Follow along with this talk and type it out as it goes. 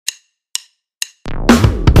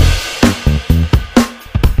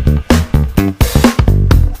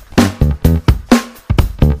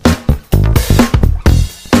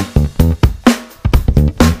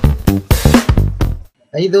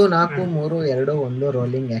5 4 3 2 1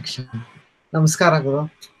 rolling action. ನಮಸ್ಕಾರ ಗುರು.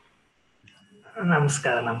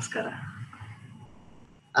 ನಮಸ್ಕಾರ.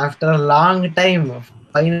 After long time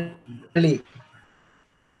finally.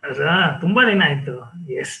 ತುಂಬಾ ದಿನ ಆಯ್ತು.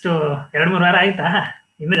 ಎಷ್ಟು 2-3 ವಾರ ಆಯ್ತಾ?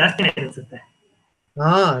 ಇನ್ನು ಜಾಸ್ತಿ ಅನ್ಸುತ್ತೆ.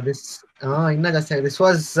 ಇನ್ನ ಜಾಸ್ತಿ ಆಗಿದೆ. This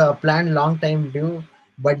was plan long time due,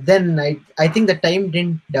 but then I think the time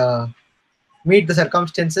didn't meet the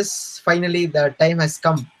circumstances. Finally the time has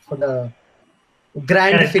come for the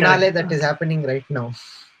grand finale that is happening right now.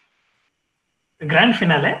 Grand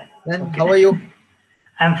finale? Then how are you?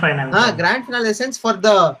 I'm fine. Grand finale in the sense for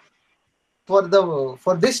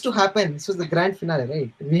this to happen. This was the grand finale,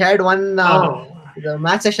 right? We had one the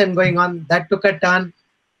match session going on that took a turn.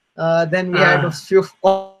 Then we had a few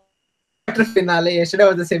quarter finale. Yesterday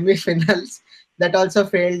was the semi-finals that also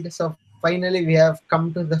failed. So finally we have come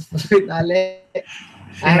to the finale.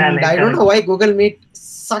 And I don't know why Google Meet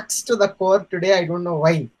sucks to the core today. I don't know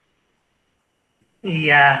why.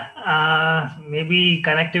 Yeah, maybe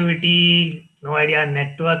connectivity, no idea.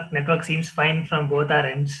 Network seems fine from both our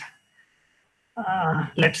ends.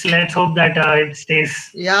 Let's hope that it stays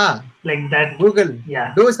like that. Google,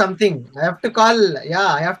 do something. I have to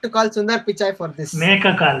call Sundar Pichai for this. Make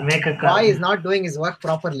a call. Boy is not doing his work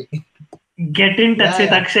properly. Get in touch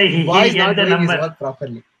with Akshay. Boy is not doing his work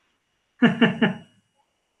properly.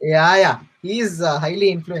 He is highly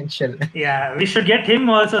influential. Yeah, we should get him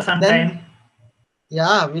also sometime. Then,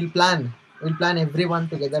 we'll plan everyone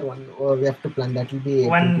together. We have to plan. That will be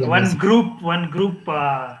one group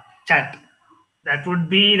chat. That would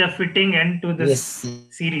be the fitting end to this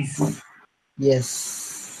series. Yes,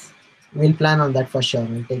 we'll plan on that for sure.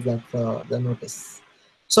 We'll take that for the notice.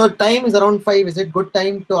 So time is around 5. Is it good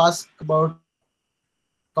time to ask about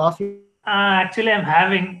coffee? Actually, I'm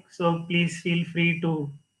having. So please feel free to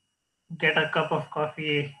get a cup of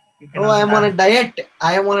coffee. I am on a diet.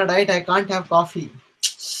 I can't have coffee.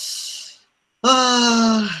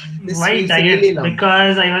 Why diet? Really long.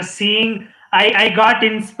 Because I was seeing. I got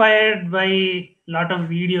inspired by a lot of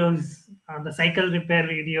videos. The cycle repair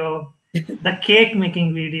video, the cake making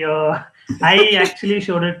video. I actually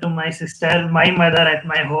showed it to my sister, my mother at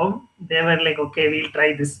my home. They were like, "Okay, we'll try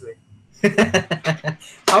this way."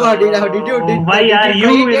 How did you? Why are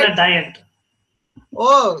you in a diet?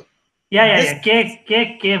 Oh, yeah.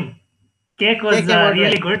 Cake came. Cake was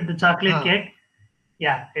really good. The chocolate cake.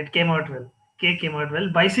 Yeah, it came out well. Cake came out well.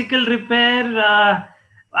 Bicycle repair.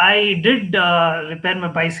 I did repair my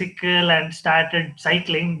bicycle and started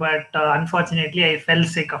cycling, but unfortunately I fell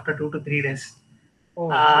sick after 2 to 3 days.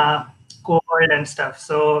 Cold and stuff.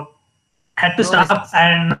 So had to stop,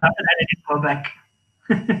 and after that I didn't go back.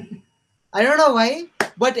 I don't know why,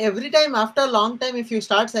 but every time after a long time, if you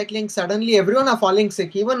start cycling, suddenly everyone are falling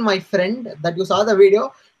sick. Even my friend that you saw the video,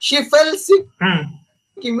 she fell sick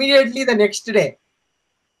immediately the next day.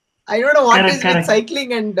 I don't know what is with cycling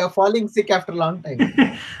and falling sick after a long time.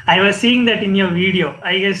 I was seeing that in your video.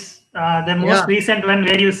 I guess the most recent one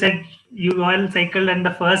where you said you all cycled on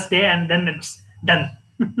the first day and then it's done.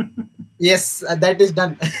 Yes, that is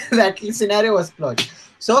done. That scenario was closed.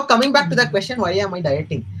 So coming back to that question, why am I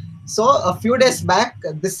dieting? So a few days back,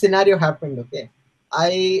 this scenario happened. Okay,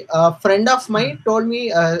 a friend of mine told me.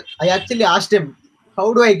 I actually asked him, "How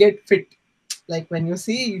do I get fit?" Like when you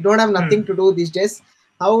see you don't have nothing to do these days,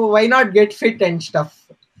 why not get fit and stuff?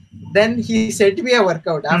 Then he sent me a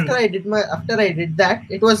workout. After I did that,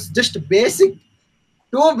 it was just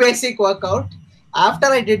two basic workout. After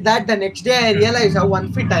I did that, the next day I realized how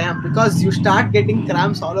unfit I am, because you start getting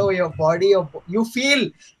cramps all over your body. You feel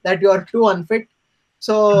that you are too unfit.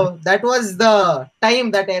 So that was the time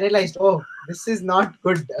that I realized, this is not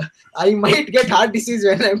good. I might get heart disease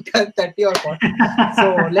when I'm 30 or 40. So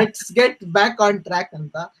let's get back on track,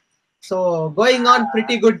 Anta. So going on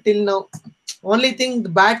pretty good till now. Only thing,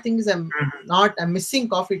 the bad thing is I'm missing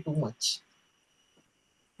coffee too much.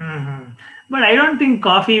 But I don't think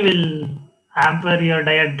coffee will hamper your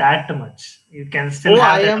diet that much. You can still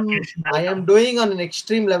have I am doing on an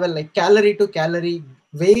extreme level, like calorie to calorie,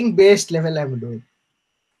 weighing based level I'm doing.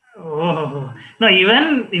 No,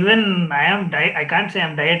 even I can't say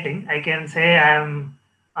I'm dieting. I can say I'm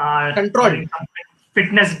controlled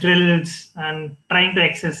fitness drills and trying to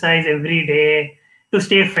exercise every day to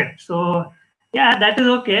stay fit. So yeah, that is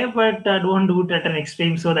okay, but don't do it at an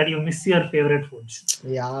extreme so that you miss your favorite foods.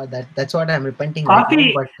 Yeah, that's what I'm repenting.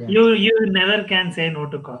 Coffee, right now, but you never can say no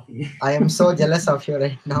to coffee. I am so jealous of you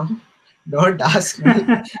right now. Don't ask me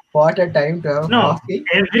what a time to have coffee.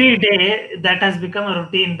 Every day that has become a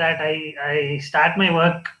routine that I start my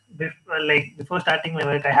work before starting my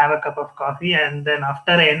work, I have a cup of coffee, and then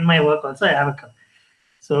after I end my work also I have a cup.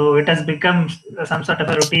 So it has become some sort of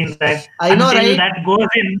a routine that I know, until right? that goes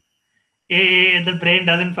in, the brain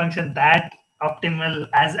doesn't function that optimal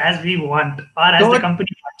as we want or as the Tot- company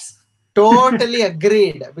wants. Totally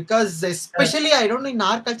agreed. Because especially, I don't know, in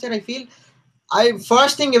our culture, I feel I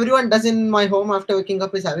first thing everyone does in my home after waking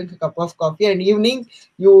up is having a cup of coffee, and evening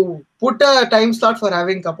you put a time slot for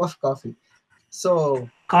having a cup of coffee. So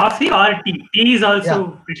Coffee or tea. Tea is yeah,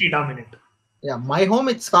 also pretty dominant. yeah, my home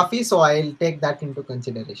it's coffee, so I'll take that into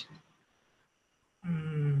consideration.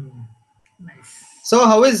 Mm, nice. So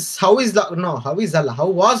how was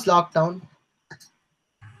lockdown?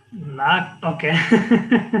 Not okay.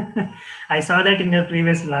 I saw that in your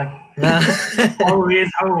previous vlog. Uh,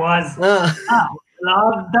 How was? uh, Ah,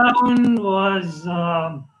 lockdown was,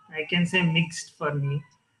 I can say, mixed for me.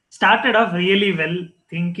 Started off really well,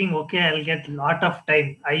 thinking, okay, I'll get lot of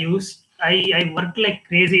time. I worked like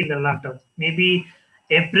crazy in the lockdown. Maybe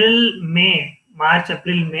March,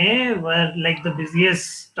 April, May were like the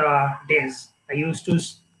busiest days. I used to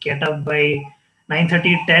get up by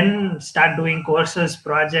 9:30, 10, start doing courses,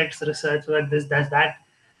 projects, research work, this, that.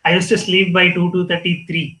 I used to sleep by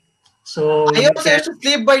 2:33. So I you also can. used to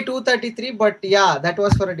sleep by 2:33, but yeah, that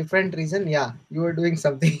was for a different reason. Yeah, you were doing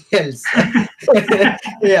something else.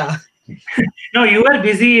 Yeah, No, you were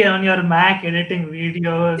busy on your Mac editing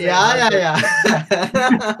videos and yeah, all those. yeah,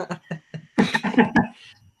 yeah.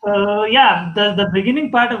 So yeah, the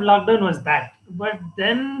beginning part of lockdown was that. But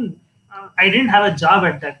then I didn't have a job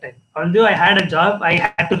at that time. Although I had a job, I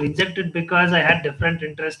had to reject it because I had different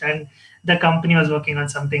interest and the company was working on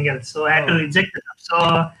something else. So I had to Oh, reject it.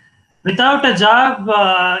 So without a job,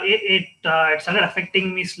 it started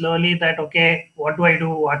affecting me slowly. That okay, what do I do?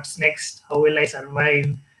 What's next? How will I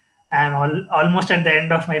survive? I'm almost at the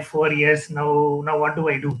end of my 4 years now. Now what do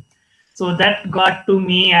I do? So that got to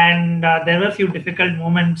me, and there were a few difficult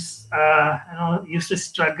moments. Used to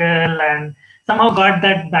struggle, and somehow got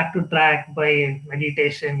that back to track by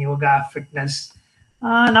meditation, yoga, fitness.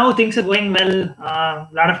 Now things are going well. A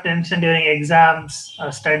lot of tension during exams,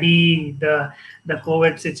 study, the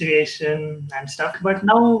COVID situation and stuff. But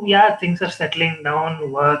now, yeah, things are settling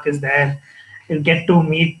down. Work is there. You get to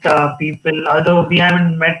meet people, although we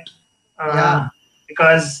haven't met. yeah, Uh,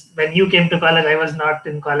 because when you came to college, I was not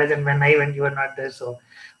in college, and when I went, you were not there. So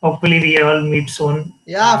hopefully, we all meet soon.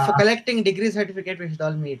 yeah. For collecting degree certificate, we should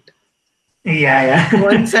all meet Yeah, yeah.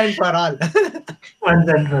 once and for all. Once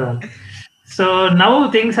and for all. So now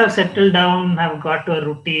things have settled down. Have got to a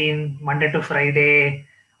routine Monday to Friday.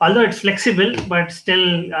 Although it's flexible, but still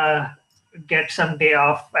get some day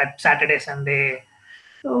off at Saturday, Sunday.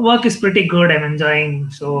 So work is pretty good. I'm enjoying.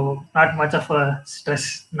 So not much of a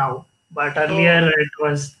stress now. But So, earlier it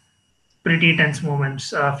was pretty tense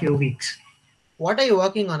moments. A few weeks. what are you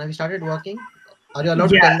working on? Have you started working? Are you allowed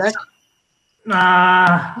to tell Yes. that?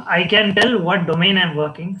 I can tell what domain I'm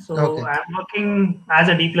working. So Okay, I'm working as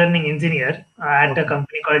a deep learning engineer at a okay.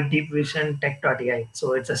 company called Deep Vision Tech.ai.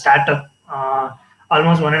 So it's a startup,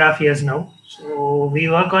 almost 1.5 years now. So we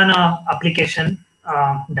work on a application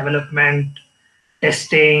development,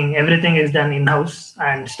 testing, everything is done in-house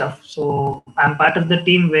and stuff. So I'm part of the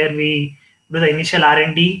team where we do the initial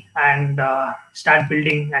R&D and start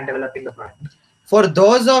building and developing the product. For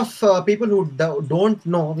those of people who don't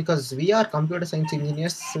know, because we are computer science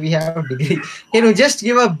engineers, we have degree. Can you just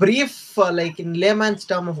give a brief, like in layman's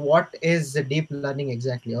term, of what is deep learning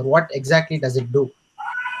exactly, or what exactly does it do?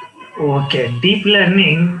 Okay, deep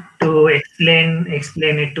learning, to explain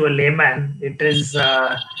it to a layman, it is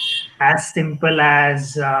as simple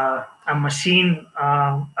as a machine,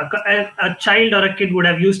 a child or a kid would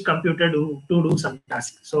have used computer to do some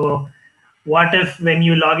task. So what if when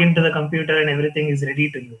you log into the computer and everything is ready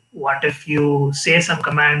to you? What if you say some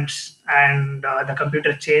commands and the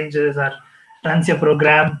computer changes or runs your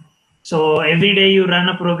program? So every day you run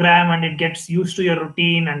a program and it gets used to your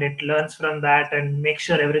routine and it learns from that and make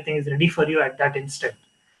sure everything is ready for you at that instant.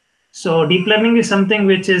 So deep learning is something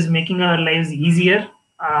which is making our lives easier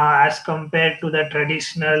as compared to the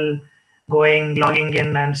traditional logging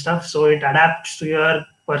in and stuff. So it adapts to your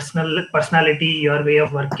personality, your way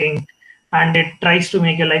of working, and it tries to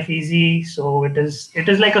make your life easy. So it is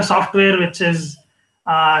like a software which is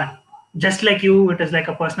uh, just like you. It is like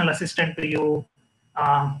a personal assistant to you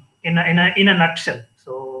in a nutshell.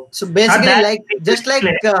 So So not basically, that like easy to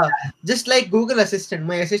explain. just like Google Assistant,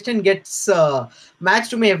 my assistant gets matched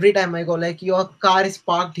to me every time I go. Like, your car is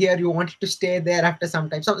parked here, you want it to stay there after some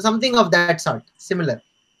time. Something of that sort, similar.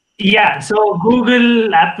 Yeah, so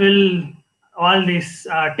Google, Apple, all these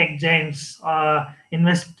tech giants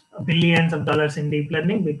invest billions of dollars in deep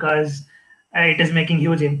learning because It is making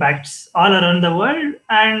huge impacts all around the world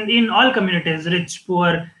and in all communities, rich,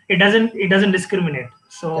 poor. It doesn't discriminate.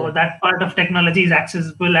 So Correct. that part of technology is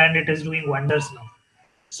accessible and it is doing wonders now.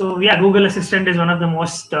 So yeah, Google Assistant is one of the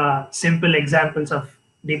most simple examples of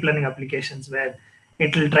deep learning applications where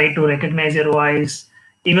it will try to recognize your voice.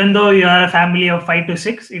 Even though you are a family of 5 to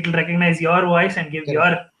 6, it will recognize your voice and give Correct.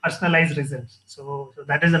 your personalized results. So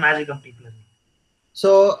that is the magic of deep learning.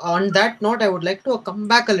 So on that note, I would like to come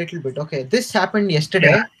back a little bit. Okay, this happened Yeah.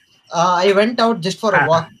 yesterday. I went out just for a Ah.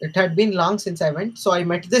 walk. It had been long since I went, so I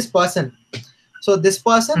met this person. So this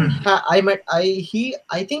person, Hmm.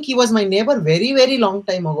 I think he was my neighbor very long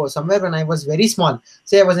time ago, somewhere when I was very small.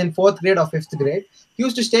 Say I was in fourth grade or fifth grade. He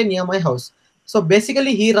used to stay near my house. So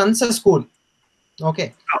basically, he runs a school.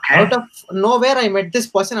 Okay, out Okay. of nowhere, I met this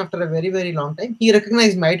person after a very long time. He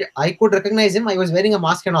recognized me. I could recognize him. I was wearing a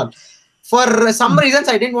mask and all. For some Hmm. reasons,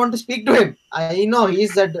 I didn't want to speak to him. I know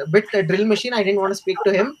he's a bit a drill machine. I didn't want to speak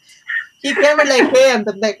to him. He came and like, hey, and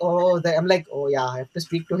I'm like, I'm like, oh yeah, I have to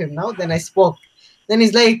speak to him now. Then I spoke. Then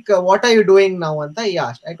he's like, what are you doing now? And he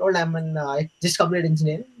asked. I told him, I just completed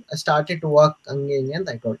engineering. I started to work again, and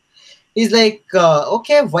I told. He's like,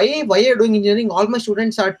 okay, why are you doing engineering? All my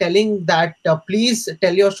students are telling that please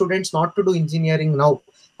tell your students not to do engineering now.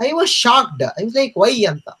 I was shocked. I was like, why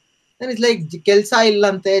anta? Then it's like kelsa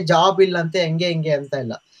illante, job illante, enge anta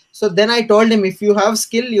illa. So then I told him, if you have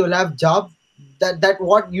skill, you'll have job. That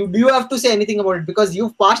what you do you have to say anything about it because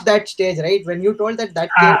you've passed that stage, right? When you told that, that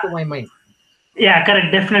came Ah. to my mind. Yeah,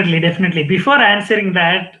 correct. Definitely. Before answering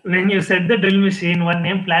that, when you said the drill machine, one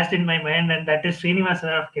name flashed in my mind, and that is Srinivasa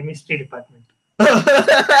of chemistry department.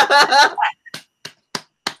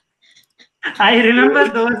 I remember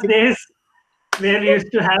those days where we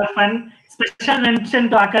used to have fun. Special mention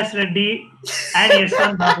to Akash Reddy and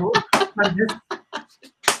Yashwant Babu for this.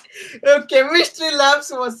 Chemistry labs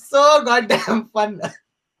was so goddamn fun.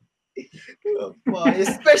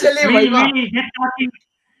 Especially We'll get talking.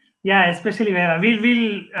 Yeah, especially where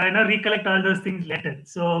we'll recollect all those things later.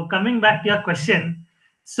 So coming back to your question,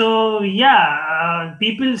 so yeah,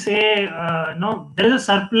 people say no, there is a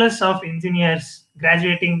surplus of engineers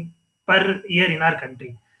graduating per year in our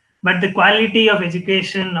country, but the quality of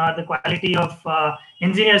education or the quality of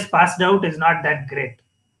engineers passed out is not that great,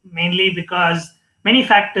 mainly because many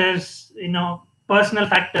factors, personal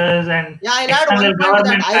factors and Yeah, I'll add external one point to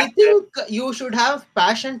that. government I factors. think you should have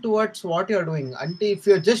passion towards what you're doing. Until if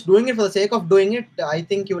you're just doing it for the sake of doing it, I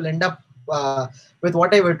think you'll end up with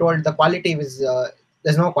whatever told. The quality is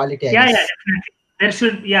there's no quality, I Yeah, guess. definitely. There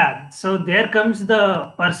should, yeah. So there comes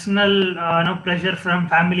the personal, pressure from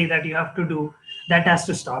family that you have to do. That has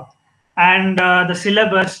to stop. And the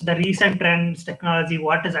syllabus, the recent trends, technology,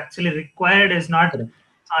 what is actually required is not Correct.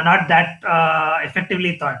 not that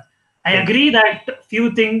effectively thought. I Correct. agree that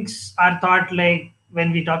few things are thought like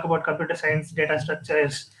when we talk about computer science, data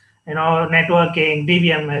structures, networking,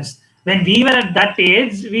 DBMS. When we were at that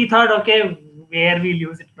age, we thought, okay, where we'll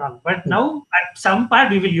use it now. But now, at some part,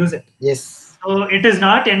 we will use it. Yes. So it is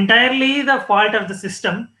not entirely the fault of the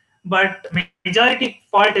system, but majority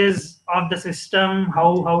fault is of the system,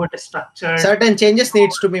 how it is structured. Certain changes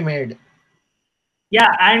needs to be made.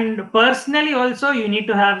 Yeah, and personally also you need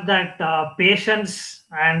to have that patience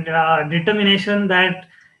and determination that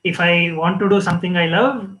if I want to do something I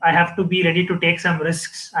love, I have to be ready to take some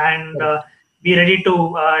risks and Correct. be ready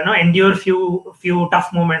to endure few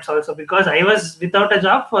tough moments also, because I was without a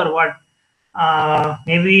job for what,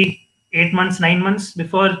 maybe 8 months, 9 months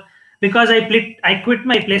before, because I quit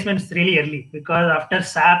my placements really early, because after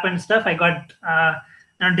SAP and stuff I got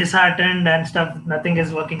disheartened and stuff. Nothing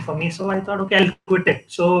is working for me, so I thought, okay, I'll quit it.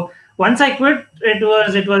 So once I quit,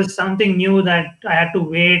 it was something new that I had to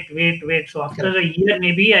wait. So after Correct. a year,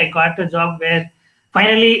 maybe I got a job where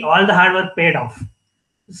finally all the hard work paid off.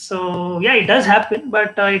 So yeah, it does happen,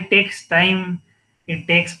 but it takes time, it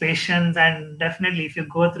takes patience, and definitely if you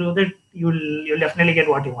go through it, you'll definitely get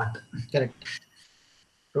what you want. Correct.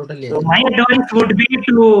 Totally So agree. my advice would be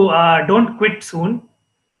to don't quit soon,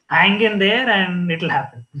 hang in there, and it'll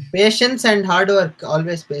happen. Patience and hard work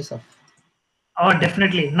always pays off. Oh,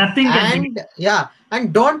 definitely, nothing can be. And yeah,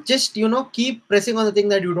 and don't just keep pressing on the thing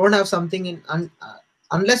that you don't have something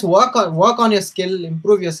unless work on your skill,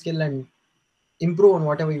 improve your skill, and improve on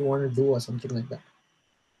whatever you want to do or something like that.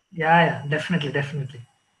 Yeah, definitely.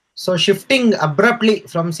 So shifting abruptly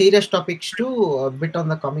from serious topics to a bit on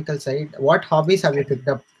the comical side, what hobbies have you picked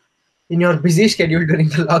up in your busy schedule during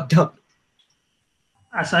the lockdown?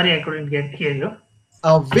 Sorry, I couldn't get hear you.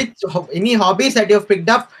 Any hobbies that you've picked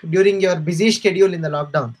up during your busy schedule in the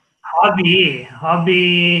lockdown? Hobby.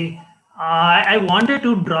 I wanted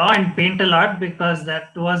to draw and paint a lot because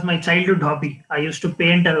that was my childhood hobby. I used to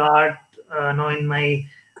paint a lot, in my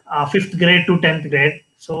fifth grade to 10th grade.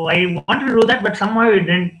 So I wanted to do that, but somehow it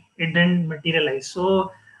didn't materialize.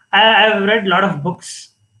 So I've read a lot of books.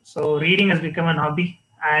 So reading has become an hobby,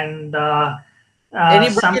 and Any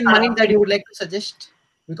book some in mind that you would like to suggest?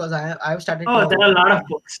 Because I've started oh, to. there are a lot of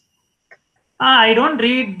books. I don't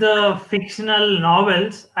read the fictional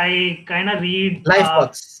novels. I kind of read. Life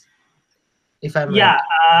books, if I'm Yeah,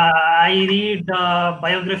 right. I read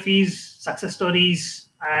biographies, success stories,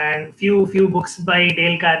 and few books by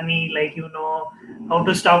Dale Carnegie, like How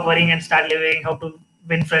to Stop Worrying and Start Living, How to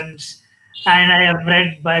Win Friends, and I have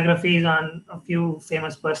read biographies on a few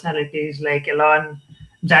famous personalities like Elon,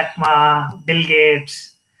 Jack Ma, Bill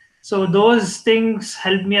Gates. So those things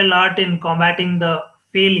help me a lot in combating the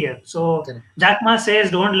failure. So Correct. Jack Ma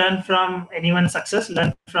says, don't learn from anyone's success,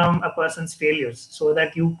 learn from a person's failures, so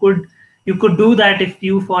that you could do that if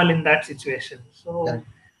you fall in that situation. So Correct.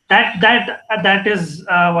 that is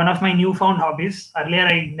one of my newfound hobbies. Earlier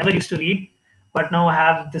I never used to read, but now I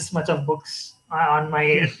have this much of books on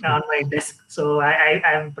my desk, so I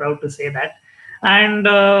am proud to say that. And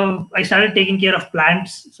I started taking care of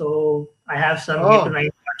plants, so I have some 8 to Oh, 9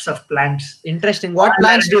 pots of plants. interesting. What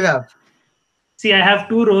plans do you have? See, I have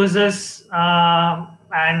two roses,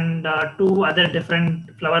 and two other different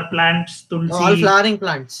flower plants. Oh, all Tulsi. flowering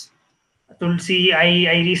plants. Tulsi.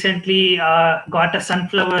 I recently got a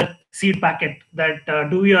sunflower seed packet that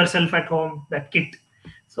do yourself at home, that kit.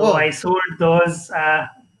 So Oh, I sold those.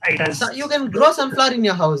 It so has. you can grow sunflower in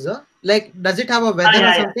your house, huh? Like, does it have a weather or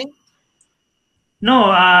Yeah, yeah. something? No,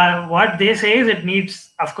 what they say is it needs,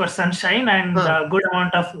 of course, sunshine and Huh. good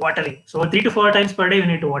amount of watering. So 3 to 4 times per day you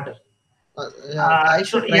need to water. Yeah, I So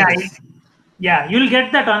should try yeah, this. yeah, you'll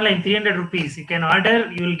get that online, 300 rupees. You can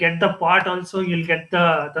order. You'll get the pot also. You'll get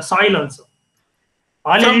the soil also.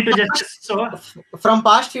 All you From need to just sow. from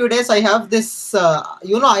past few days, I have this.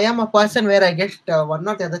 I am a person where I get one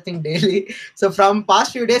or the other thing daily. So from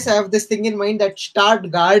past few days, I have this thing in mind that start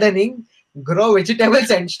gardening, grow vegetables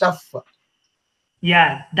and stuff.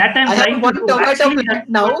 Yeah, that I'm I have trying to one do. tomato Actually, plant that's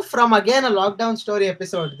what. now from again a lockdown story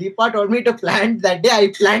episode. Deepa told me to plant that day.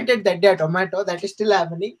 I planted that day a tomato. That is still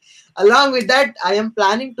happening. Along with that, I am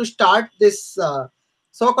planning to start this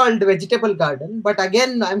so-called vegetable garden. But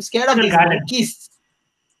again, I'm scared of Vegetable these garden. monkeys.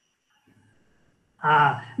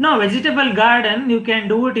 No, vegetable garden. You can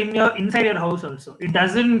do it inside your house also. It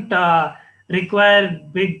doesn't require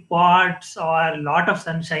big pots or lot of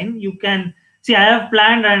sunshine. You can see. I have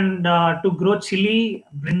planned and to grow chili,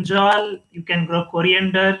 brinjal. You can grow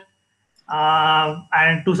coriander.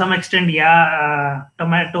 And to some extent, yeah,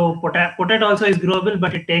 tomato, potato also is growable,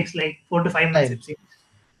 but it takes like 4 to 5 months, Time. it seems.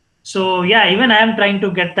 So yeah, even I am trying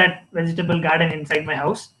to get that vegetable garden inside my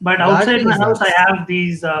house. But outside Gardening my is house, I nice. have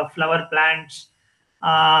these flower plants,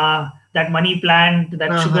 that money plant,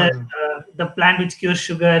 that sugar, Uh-huh. the plant which cures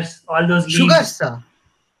sugars, all those Sugar, leaves. sir.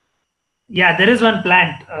 Yeah, there is one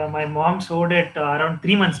plant. My mom sowed it around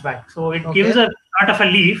 3 months back. So it gives Okay. a sort of a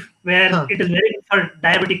leaf where Huh. it is very good for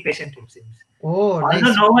diabetic patient, it seems. Oh, Although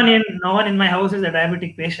nice. no one in my house is a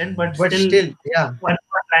diabetic patient, but But still still, yeah. one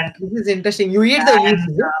more plant. This is interesting. You eat the leaves,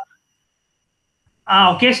 And is it?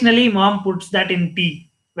 occasionally, mom puts that in tea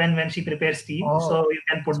when she prepares tea. Oh, So you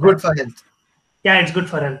can it's put good that. for health. Yeah, it's good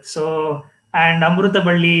for health. So and amruta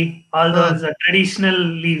balli, all Huh. those traditional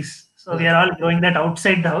leaves. So we Huh. are all growing that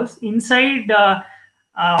outside the house. Inside,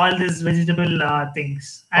 all these vegetable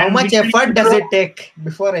things, How and much which we effort can does grow. it take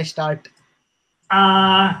before I start?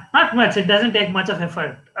 Not much. It doesn't take much of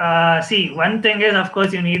effort. See, one thing is, of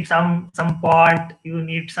course, you need some pot. You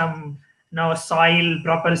need some, soil,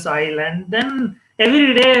 proper soil, and then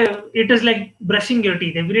every day it is like brushing your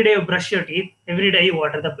teeth. Every day you brush your teeth. Every day you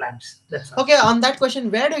water the plants. That's all. Okay, on that question,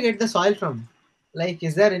 where do you get the soil from? Like,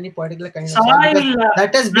 is there any particular kind of soil? Because Soil,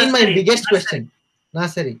 that has been my nursery, biggest nursery, question.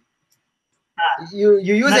 Nursery. uh, You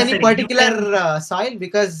use any nursery. You particular can. soil?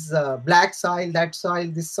 Because black soil, that soil,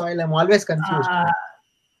 this soil, I'm always confused. Uh,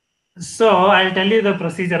 so I'll tell you the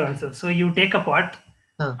procedure also. So you take a pot.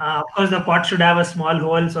 Huh. Of course, the pot should have a small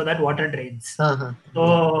hole so that water drains. Uh-huh. Yeah.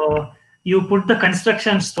 So you put the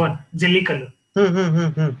construction stone, jelly,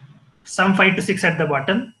 Hmm. some 5 to 6 at the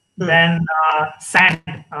bottom. Hmm. Then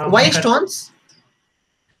sand. Why stones?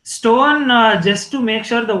 Stone, just to make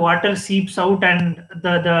sure the water seeps out and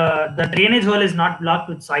the drainage hole is not blocked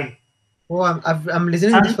with soil. Oh, I'm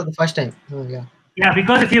listening to this Some, for the first time. Oh, yeah. yeah,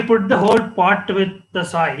 because if you put the whole pot with the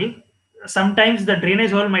soil, sometimes the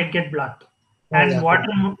drainage hole might get blocked, Oh, and yeah.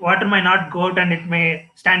 water might not go out and it may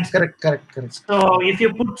stand still. Correct. So if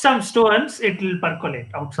you put some stones, it will percolate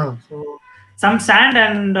outside. Huh. So some sand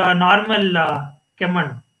and normal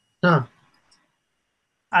ಕೆಮ್ಮಣ್ಣು.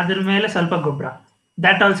 ಅದ್ರ ಮೇಲೆ ಸ್ವಲ್ಪ ಗೊಬ್ಬರ.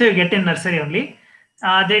 That also you get in nursery only.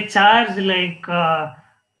 They charge like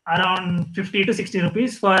around 50 to 60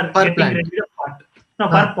 rupees for getting plant. ready the pot. No,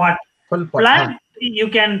 per pot. Full pot. Plant you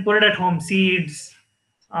can put it at home. Seeds.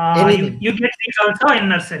 You get seeds also in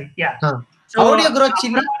nursery. Yeah. So how do you grow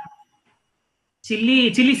chili?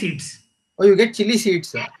 Chili seeds. Oh, you get chili seeds.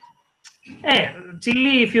 Hey,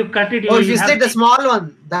 chili if you cut it. If you said the small one,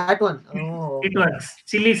 that one. Oh. It works.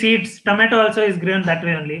 Chili seeds. Tomato also is grown that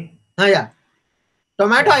way only. Yeah.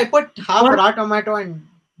 Tomato, I put half raw tomato and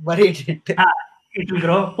buried it. It will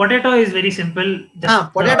grow. Potato is very simple.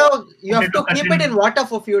 Potato, you have to keep it in water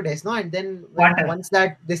for a few days, no? And then once that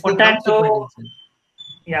this thing comes to production.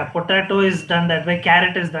 Yeah, potato is done that way.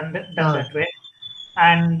 Carrot is done that way.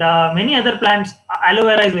 And many other plants. Aloe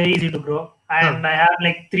vera is very easy to grow. And I have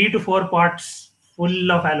like 3 to 4 pots full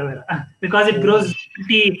of aloe vera because it grows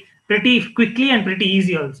pretty quickly and pretty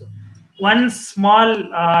easy also. One small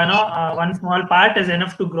part is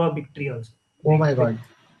enough to grow a big tree also. Oh my God.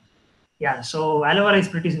 Yeah, so aloe vera is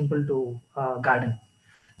pretty simple to garden.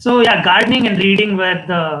 So yeah, gardening and reading were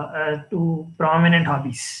the 2 prominent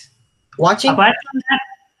hobbies. Watching? Apart from that,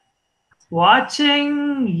 watching,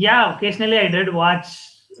 yeah, occasionally I did watch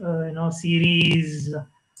series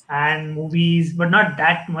and movies, but not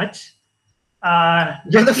that much.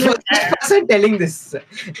 You're the first person telling this.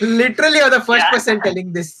 Literally, you're the first person telling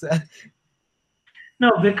this. No,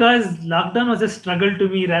 because lockdown was a struggle to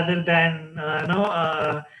me rather than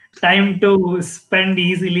time to spend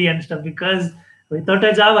easily and stuff. Because without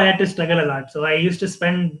a job, I had to struggle a lot. So I used to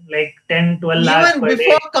spend like 10, 12 hours per day. Even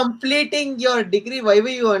before completing your degree, why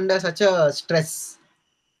were you under such a stress?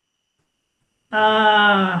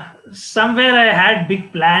 Somewhere I had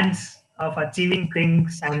big plans of achieving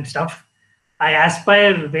things and stuff. I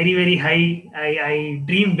aspire very, very high. I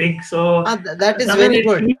dream big. So that is very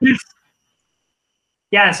good.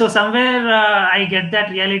 Yeah, so somewhere I get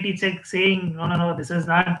that reality check saying, no, this is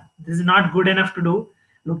not good enough to do.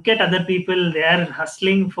 Look at other people; they are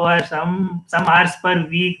hustling for some hours per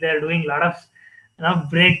week. They are doing a lot of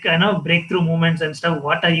breakthrough moments and stuff.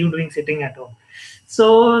 What are you doing sitting at home?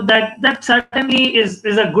 So that certainly is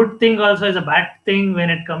a good thing. Also, is a bad thing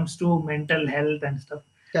when it comes to mental health and stuff.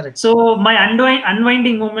 Correct. So my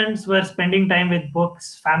unwinding moments were spending time with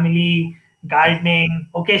books, family, gardening.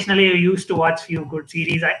 Occasionally, I used to watch few good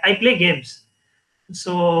series. I play games.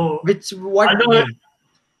 So what game?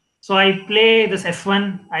 So I play this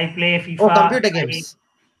F1. I play FIFA. Oh, computer games.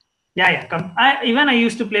 Even I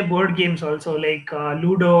used to play board games also, like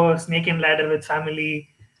Ludo, Snake and Ladder with family.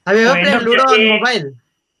 Have you ever played Ludo on mobile?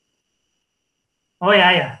 Oh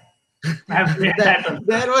yeah. I've played that one.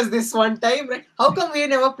 There was this one time, right? How come we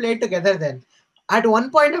never played together then? At one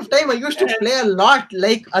point of time, I used to play a lot.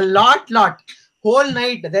 Whole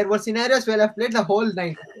night. There were scenarios where I played the whole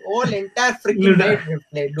night. Whole entire freaking night we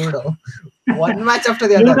played Ludo. One match after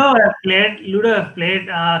the other. Ludo I've played.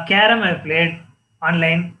 Carom I've played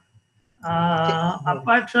online.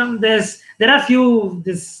 Apart from this, there are few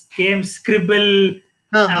this games, Scribble,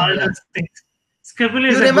 and all those things. Scribble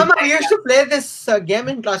is. You remember we used to play this game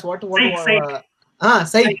in class? What?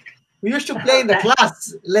 Psych. We used to play in the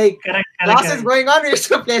class. Like class is going on, we used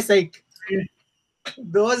to play Psych.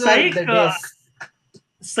 Those were the days.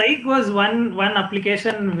 Psych was one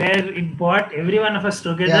application where it brought every one of us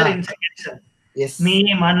together in section. Yes.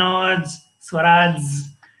 Me, Manoj, Swaraj.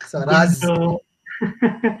 So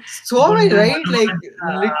many, right? Like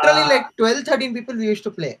literally like 12, 13 people we used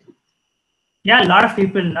to play. Yeah, a lot of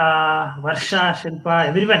people. Varsha, Shilpa,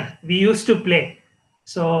 everyone. We used to play.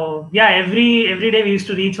 So yeah, every day we used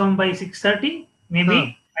to reach home by 6:30,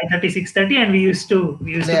 maybe 5:30, 6:30, and we used to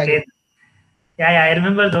play. Yeah, I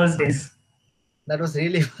remember those days. That was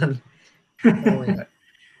really fun. Oh my God.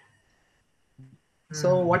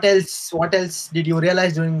 So what else did you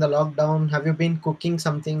realize during the lockdown? Have you been cooking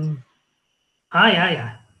something?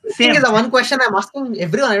 Yeah. Cooking is the one question I'm asking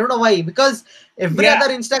everyone. I don't know why. Because every other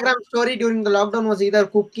Instagram story during the lockdown was either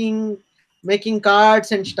cooking, making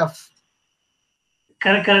cards and stuff.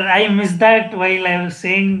 Correct. I missed that while I was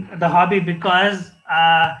saying the hobby because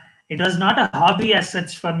it was not a hobby as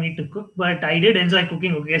such for me to cook, but I did enjoy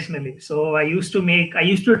cooking occasionally. So I used to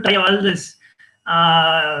try all this,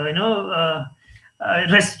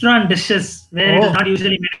 restaurant dishes where it is not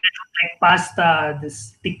usually made, like pasta,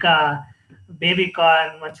 this tikka, baby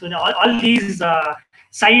corn, manchurian, all these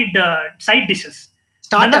side dishes.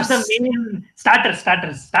 Starters. None of the main starters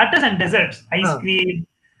and desserts, ice cream.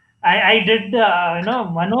 I did,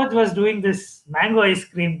 Manoj was doing this mango ice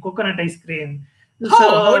cream, coconut ice cream.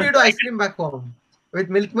 How do you do ice cream back home? with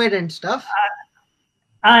Milkmaid and stuff.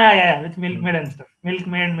 Yeah, with milkmaid and stuff.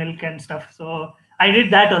 Milkmaid, milk and stuff. So I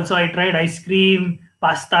did that also. I tried ice cream,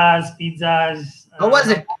 pastas, pizzas. How was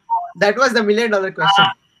it? That was the $1,000,000 question.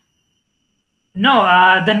 No,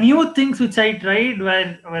 the new things which I tried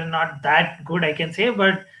were not that good, I can say.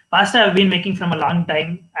 But pasta I've been making from a long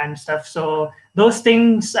time and stuff. So those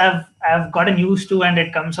things I've gotten used to, and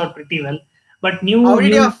it comes out pretty well. But How did your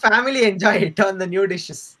new family enjoy it on the new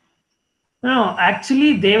dishes? No,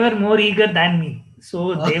 actually, they were more eager than me.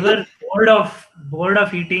 So they were bored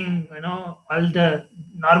of eating, all the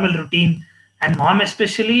normal routine. And mom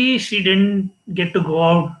especially, she didn't get to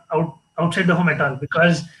go outside the home at all,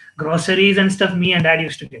 because groceries and stuff me and dad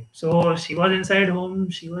used to get. So she was inside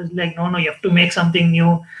home. She was like, no, you have to make something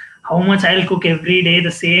new. How much I'll cook every day,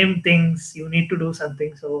 the same things. You need to do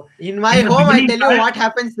something. So in my home, I tell you what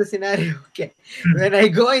happens the scenario. Okay. When I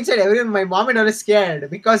go inside, everyone, my mom and all is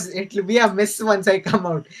scared because it will be a mess once I come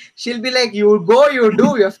out. She'll be like, you go, you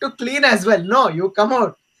do, you have to clean as well. No, you come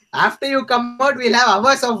out. After you come out, we'll have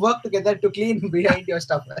hours of work together to clean behind your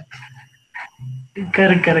stuff.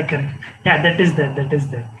 Correct. Yeah, that is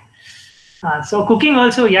that. So cooking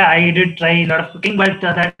also, yeah, I did try a lot of cooking, but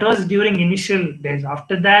that was during initial days.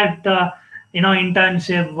 After that,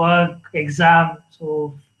 internship, work, exam,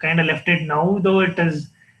 so kind of left it. Now, though, it is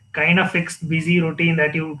kind of fixed, busy routine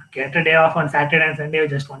that you get a day off on Saturday and Sunday, you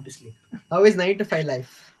just want to sleep. How is 9 to 5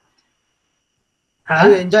 life? Are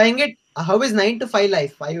you enjoying it? How is 9 to 5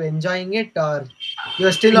 life? Are you enjoying it, or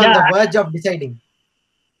you're still on the verge of deciding?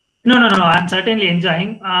 No. I'm certainly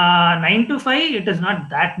enjoying. 9 to 5, it is not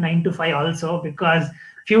that 9 to 5 also, because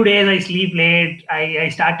few days I sleep late. I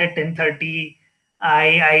start at 10:30.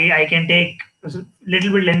 I can take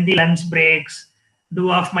little bit lengthy lunch breaks,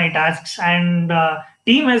 do off my tasks, and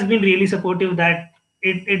team has been really supportive that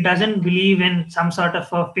it doesn't believe in some sort of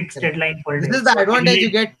a fixed deadline per day. This is the advantage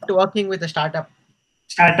you get to working with a startup.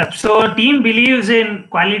 So team believes in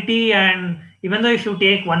quality, and even though if you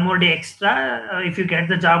take one more day extra, if you get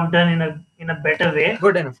the job done in a better way,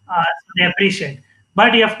 good enough. They appreciate.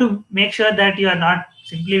 But you have to make sure that you are not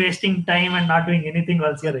simply wasting time and not doing anything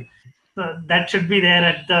also. Correct. So that should be there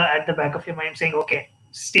at the back of your mind, saying, okay,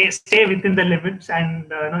 stay within the limits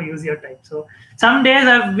and use your time. So some days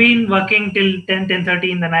I've been working till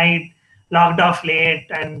 10:30 in the night, logged off late,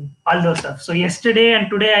 and all those stuff. So yesterday and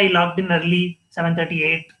today I logged in early,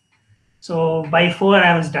 7:38. So by 4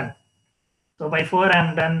 I was done. So by 4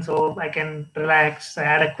 I'm done, so I can relax. I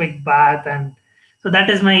had a quick bath, and so that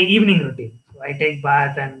is my evening routine. So I take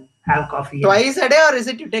bath and have coffee. Twice a day, or is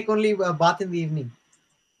it you take only a bath in the evening?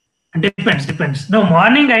 Depends. No,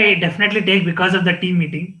 morning I definitely take because of the team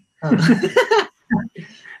meeting.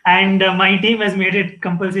 And my team has made it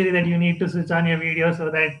compulsory that you need to switch on your video so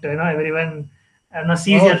that everyone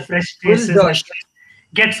sees your fresh faces,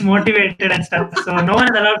 gets motivated and stuff. So no one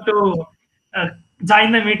is allowed to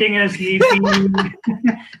join the meeting in a sleepy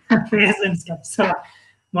face and stuff. So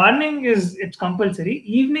morning it's compulsory.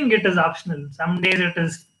 Evening it is optional. Some days it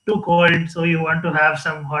is too cold, so you want to have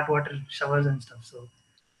some hot water showers and stuff. So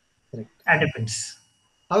that depends.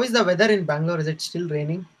 How is the weather in Bangalore? Is it still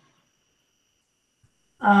raining?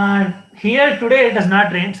 Here today it does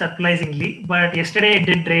not rain, surprisingly, but yesterday it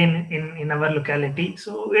did rain in our locality.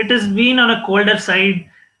 So it has been on a colder side,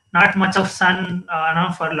 not much of sun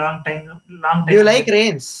for a long time. Do you like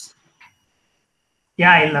rains?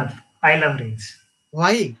 Yeah, I love rains.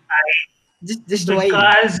 Why? Just why?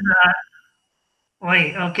 Because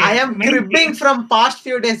why? Okay. I am cribbing from past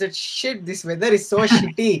few days that shit, this weather is so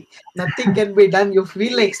shitty. Nothing can be done. You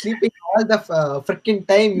feel like sleeping all the freaking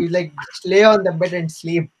time. You like just lay on the bed and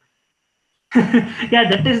sleep. Yeah,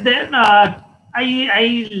 that is there.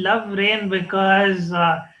 I love rain because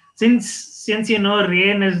since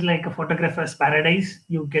rain is like a photographer's paradise.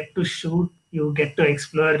 You get to shoot, you get to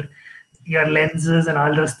explore your lenses and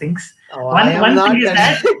all those things.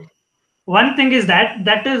 One thing is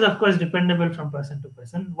that is of course dependable from person to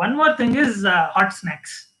person. One more thing is hot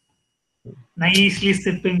snacks. Nicely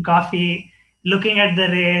sipping coffee, looking at the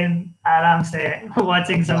rain, aram se,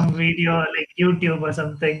 watching some video like YouTube or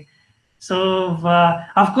something. So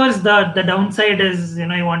of course the downside is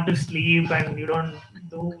you want to sleep and you don't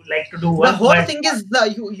like to do work. The whole thing is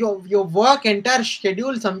your work entire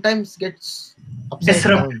schedule sometimes gets upside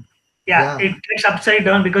down. Yeah, it gets upside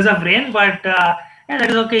down because of rain, but that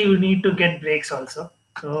is okay. You need to get breaks also,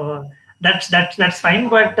 so that's fine.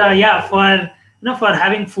 But for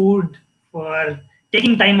having food, for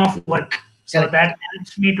taking time off work, so that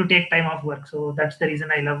helps me to take time off work. So that's the reason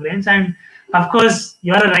I love rains. And of course,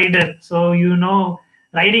 you're a rider, so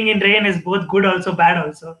riding in rain is both good also bad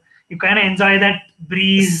also. You kind of enjoy that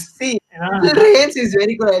breeze. See, Rains is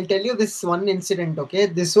very good. I'll tell you this one incident. Okay,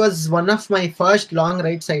 this was one of my first long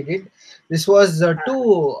rides I did. This was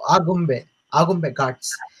to Agumbe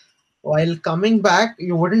Ghats. While coming back,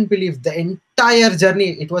 you wouldn't believe the entire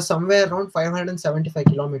journey. It was somewhere around 575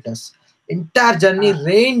 kilometers. Entire journey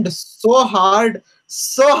rained so hard,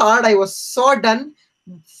 so hard. I was so done.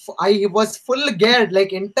 I was full geared,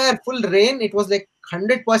 like entire full rain. It was like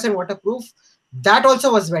 100% waterproof. That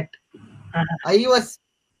also was wet. I was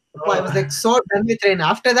I was like so done with rain.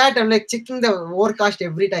 After that, I'm like checking the overcast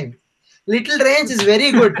every time. Little range is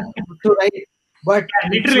very good to ride, but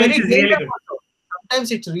it's Literally, very it's really dangerous good. also.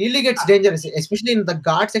 Sometimes it really gets dangerous, especially in the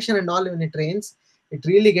guard section and all. When it rains, it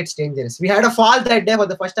really gets dangerous. We had a fall that day for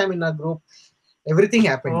the first time in our group. Everything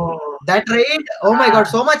happened. Oh, That ride, oh my god,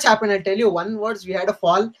 so much happened. I tell you, one words, we had a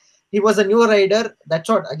fall. He was a new rider. That's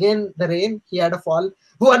what. Again, the rain. He had a fall.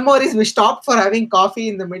 One more is we stopped for having coffee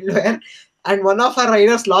in the middle where, and one of our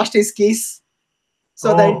riders lost his keys.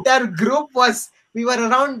 So the entire group was. We were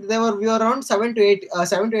around. We were around 7 to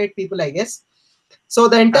 8 people, I guess. So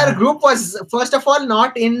the entire group was first of all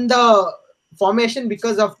not in the formation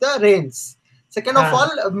because of the rains. Second of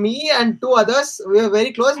all, me and two others, we were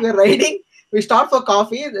very close. We were riding. We stopped for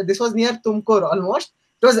coffee. This was near Tumkur almost.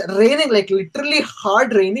 It was raining, like literally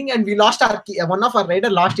hard raining, and we lost our key. One of our rider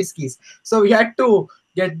lost his keys, so we had to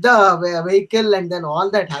get the vehicle, and then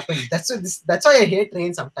all that happened. That's why I hate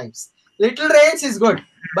rain sometimes. Little rains is good,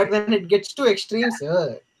 but when it gets to extremes,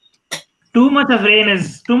 too much of rain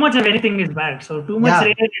is too much of anything is bad. So too much yeah,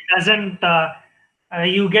 rain, it doesn't.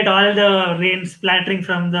 You get all the rain splattering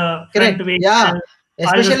from the front correct. vehicle. Yeah. All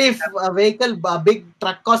Especially if a vehicle, a big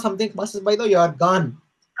truck or something passes by, though, you're gone.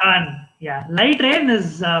 Yeah, light rain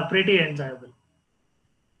is pretty enjoyable.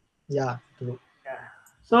 Yeah, true. Yeah.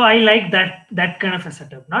 So I like that kind of a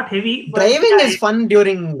setup. Not heavy, but Driving is fun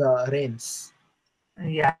during rains.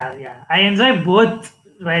 yeah. I enjoy both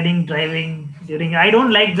driving during. I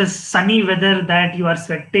don't like the sunny weather that you are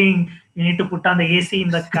sweating. You need to put on the AC in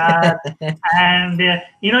the car, and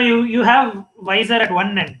you have visor at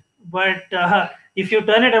one end, but if you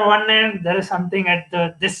turn it at one end, there is something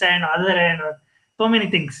at this end, other end, or so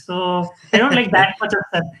many things. So I don't like that much of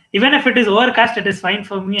sun. Even if it is overcast, it is fine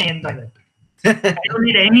for me. I enjoy that. I don't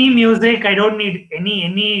need any music. I don't need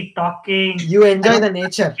any talking. You enjoy the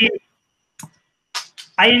nature.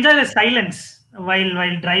 I enjoy the silence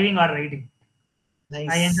while driving or riding. Nice.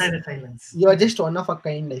 I enjoy the silence. You are just one of a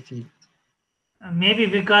kind, I feel. Maybe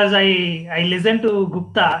because I listen to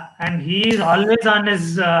Gupta and he is always on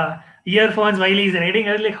his earphones while he's riding.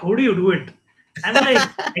 I was like, how do you do it? I'm like,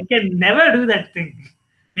 I can never do that thing.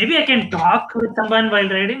 Maybe I can talk with someone while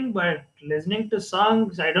riding, but listening to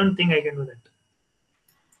songs, I don't think I can do that.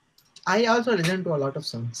 I also listen to a lot of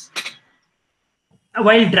songs.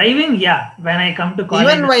 While driving, yeah. When I come to college,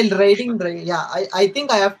 even while riding, yeah, I think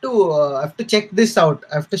I have to check this out.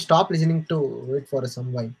 I have to stop listening to it for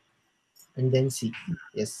some while, and then see.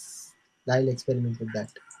 Yes, I'll experiment with that.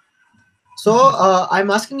 So I'm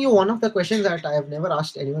asking you one of the questions that I have never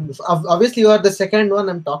asked anyone before. Obviously, you are the second one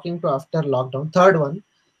I'm talking to after lockdown. Third one.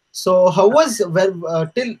 So how was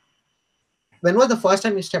till when was the first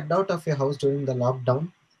time you stepped out of your house during the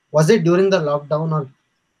lockdown? Was it during the lockdown or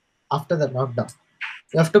after the lockdown?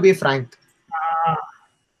 You have to be frank.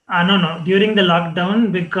 No. During the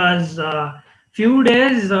lockdown, because few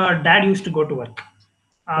days dad used to go to work.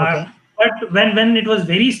 Okay. But when it was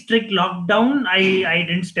very strict lockdown, I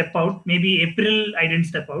didn't step out. Maybe April I didn't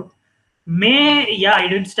step out. May, yeah, I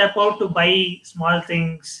did step out to buy small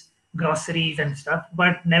things, groceries and stuff,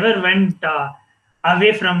 but never went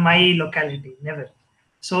away from my locality. Never.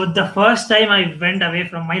 So the first time I went away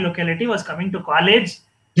from my locality was coming to college.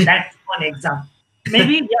 That's one exam.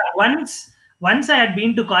 Maybe yeah, once I had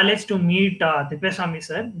been to college to meet Tippeswamy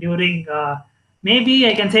sir during maybe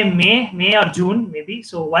I can say May or June maybe.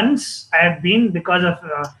 So once I had been because of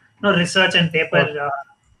research and paper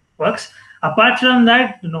works. Apart from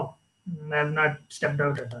that, no, I have not stepped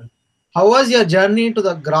out at all. How was your journey to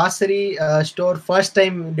the grocery store first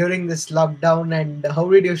time during this lockdown, and how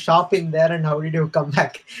did you shop in there, and how did you come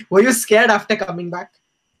back? Were you scared after coming back?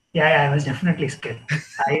 Yeah, I was definitely scared.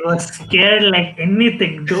 I was scared like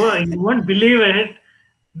anything. Though you won't believe it.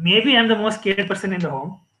 Maybe I'm the most scared person in the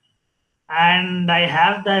home, and I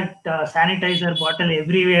have that sanitizer bottle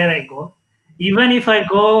everywhere I go. Even if I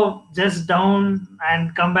go just down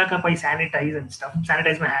and come back up, I sanitize and stuff,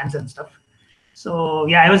 sanitize my hands and stuff. So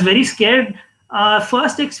yeah, I was very scared.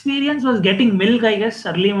 First experience was getting milk, I guess,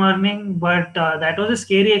 early morning, but that was a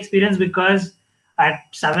scary experience because at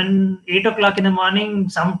 8 o'clock in the morning,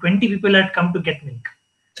 some 20 people had come to get milk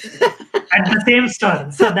at the same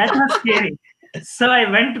store. So that was scary. So I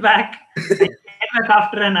went back. I came back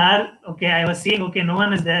after an hour. Okay, I was seeing, okay, no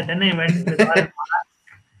one is there. Then I went with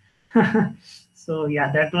all. So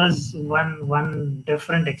yeah, that was one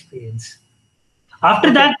different experience. After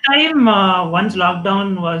Okay. that time, once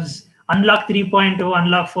lockdown was unlock 3.0,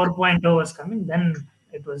 unlock 4.0 was coming, then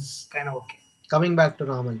it was kind of okay. Coming back to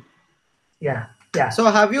normal. Yeah, yeah. So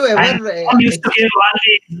have you And ever mom used to give all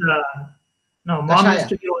these. Mom used Kashaya?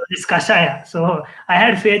 to give all this kashaya. So I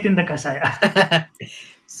had faith in the kashaya.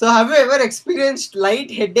 So have you ever experienced light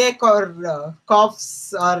headache or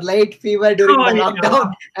coughs or light fever during Oh, the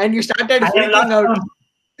lockdown and you started I have lost freaking out? count.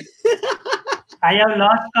 I have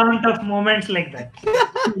lost count of moments like that.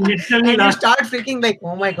 Literally And you lost. start freaking like,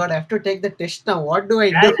 oh my god, I have to take the test now. What do I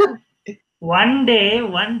Yeah, do? yeah. One day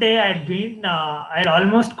I'd been, I'd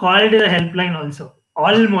almost called the helpline also.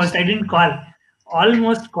 Almost, I didn't call.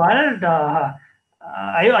 Almost called.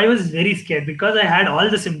 I was very scared because I had all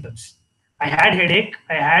the symptoms. I had headache.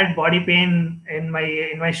 I had body pain in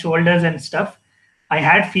my shoulders and stuff. I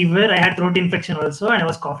had fever. I had throat infection also, and I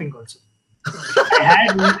was coughing also. I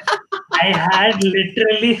had I had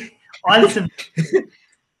literally all symptoms.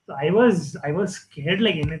 So I was scared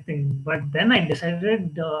like anything. But then I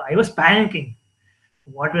decided I was panicking.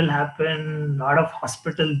 What will happen? A lot of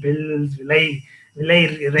hospital bills. Will I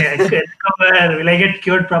recover? Will I get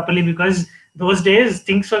cured properly? Because those days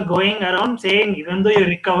things were going around saying even though you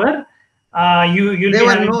recover, you'll They be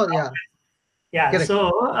were having no, yeah, problems. Yeah, correct.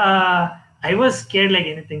 so I was scared like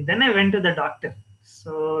anything. Then I went to the doctor.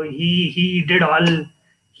 So he did all.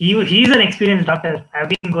 He's an experienced doctor. I've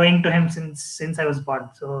been going to him since I was born.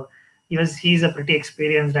 So he's a pretty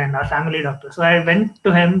experienced and our family doctor. So I went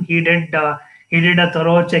to him. He did a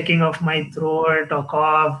thorough checking of my throat or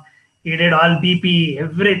cough. He did all BP,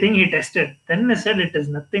 everything he tested. Then he said it is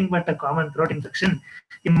nothing but a common throat infection.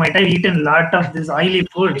 You might have eaten a lot of these oily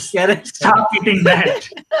foods. Correct. Stop eating that.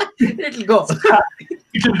 It'll go.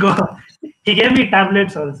 It'll go. He gave me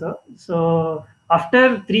tablets also. So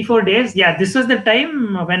after 3-4 days, yeah, this was the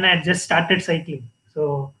time when I just started cycling.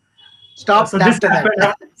 So Stopped this after that.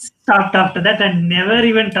 happened. Stopped after that and never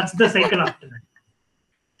even touched the cycle after that.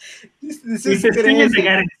 This It is is still in the crazy.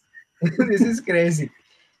 garage. This is crazy.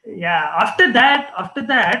 Yeah. After that,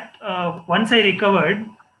 once I recovered,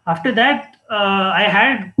 after that, I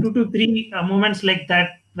had 2 to 3 moments like that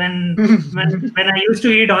when I used to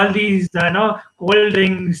eat all these cold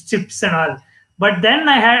drinks, chips and all. But then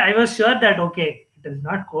I was sure that okay, it is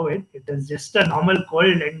not COVID. It is just a normal cold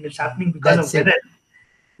and it's happening because of That's it. weather.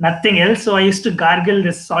 Nothing else. So I used to gargle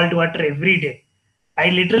this salt water every day. I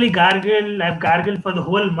literally gargle. I've gargled for the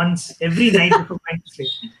whole months every night before going to sleep.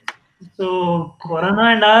 So Corona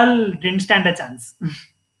and all didn't stand a chance.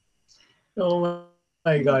 Oh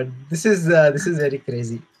my god, this is very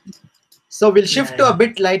crazy. So we'll shift to a Yeah,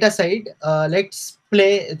 bit lighter side. Let's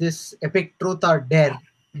play this epic truth or dare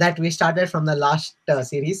that we started from the last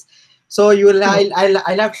series. So sure.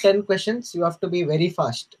 I'll have 10 questions. You have to be very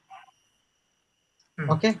fast. Hmm.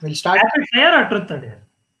 Okay, we'll start. Rapid fire or truth or dare?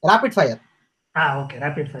 Rapid fire. Okay,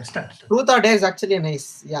 rapid fire. Start. Truth or dare is actually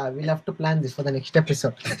nice. Yeah, we'll have to plan this for the next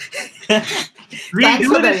episode. We'll Thanks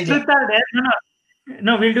for do the this idea. truth or dare.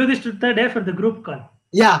 No, we'll do this truth or dare for the group call.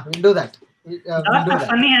 Yeah, we'll do that. We'll Lot do of that.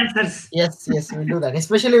 funny answers. Yes, we'll do that.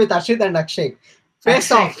 Especially with Arshit and Akshay. Face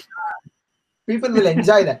Akshay. off. People will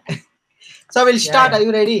enjoy that. So we'll start. Yeah. Are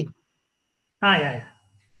you ready? Yeah.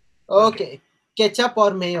 Okay. Ketchup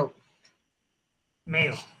or mayo?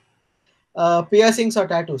 Mayo. Piercings or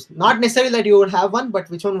tattoos? Not necessarily that you would have one, but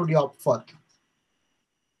which one would you opt for?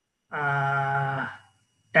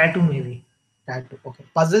 Tattoo maybe. Tattoo. Okay.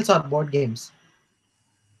 Puzzles or board games?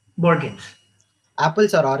 Board games.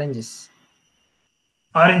 Apples or oranges?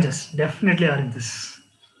 Oranges. Definitely oranges.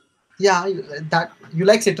 Yeah, you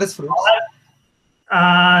like citrus fruits.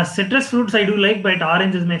 Citrus fruits I do like, but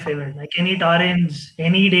orange is my favorite. I can eat orange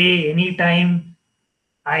any day, any time.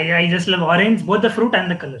 I just love orange, both the fruit and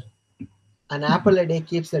the color. An apple a day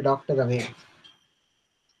keeps the doctor away.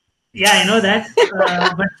 Yeah, I know that,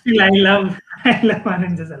 but still I love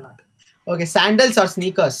oranges a lot. Okay, sandals or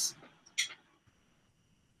sneakers?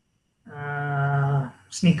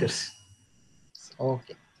 Sneakers.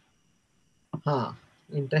 Okay.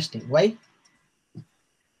 Interesting. Why?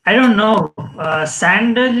 I don't know.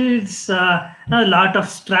 Sandals, a lot of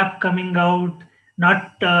strap coming out.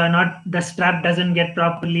 Not the strap doesn't get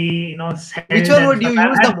properly, Which held one and would you stuff.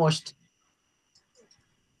 use the most?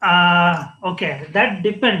 Okay, that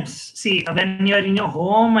depends. See, when you're in your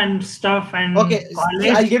home and stuff and Okay,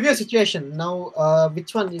 college, I'll give you a situation. Now,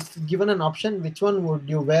 which one, if given an option, which one would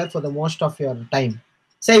you wear for the most of your time?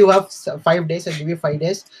 Say you have 5 days, I give you 5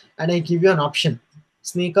 days, and I give you an option.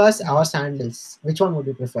 Sneakers or sandals? Which one would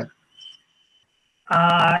you prefer?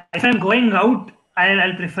 If I'm going out,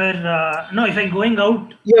 I'll prefer. No, if I'm going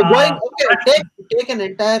out, You're going, okay, take an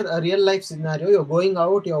entire real life scenario. You're going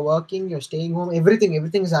out, you're working, you're staying home, everything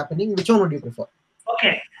is happening. Which one would you prefer?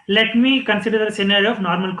 okay, let me consider the scenario of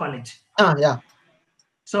normal college. Yeah.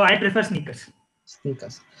 So I prefer sneakers.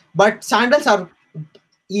 Sneakers. But sandals are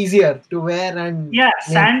easier to wear and yeah,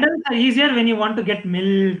 sandals are easier when you want to get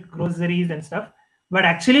milk, groceries and stuff. But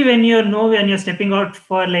actually when you're stepping out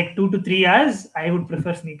for like 2 to 3 hours, I would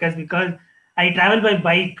prefer sneakers because I travel by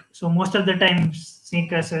bike. So most of the time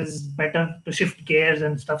sneakers is better to shift gears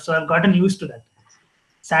and stuff. So I've gotten used to that.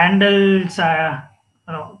 Sandals,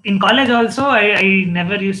 in college also, I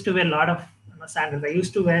never used to wear a lot of sandals. I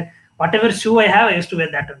used to wear whatever shoe I have, I used to wear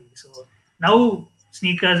that only. So now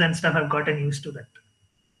sneakers and stuff, I've gotten used to that.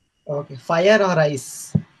 Okay, fire or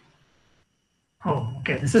ice? Oh,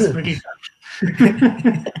 okay. This is pretty tough.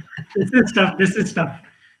 This is tough.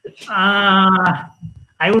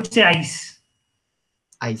 I would say ice.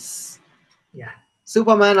 Ice. Yeah.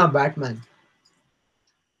 Superman or Batman?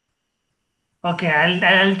 Okay,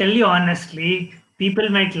 I'll tell you honestly. People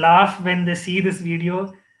might laugh when they see this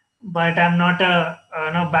video, but I'm not a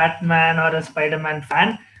no Batman or a Spider-Man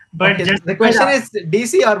fan. But okay, just the question is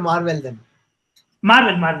DC or Marvel then?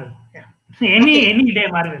 Marvel. Yeah. Any day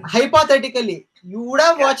Marvel. Hypothetically, you would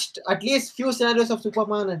have watched at least few scenarios of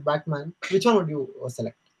Superman and Batman. Which one would you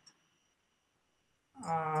select?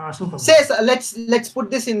 Superman. Say, let's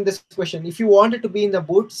put this in this question. If you wanted to be in the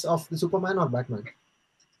boots of the Superman or Batman?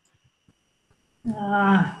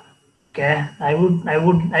 Okay, I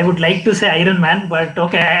would like to say Iron Man, but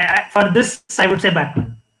okay, for this I would say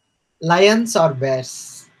Batman. Lions or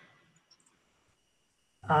bears?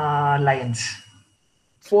 Lions.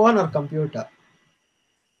 Phone or computer?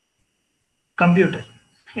 Computer.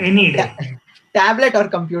 Any day. Tablet or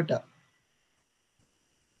computer?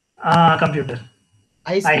 Computer.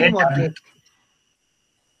 Ice cream or cake?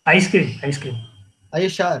 Ice cream. Are you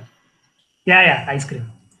sure? Yeah, ice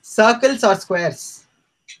cream. Circles or squares?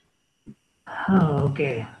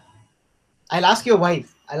 Okay. I'll ask you why.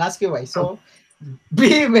 So,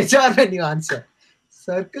 be mature when you answer.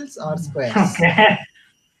 Circles or squares? Okay.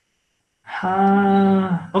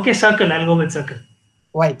 Okay, circle. I'll go with circle.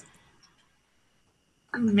 Why?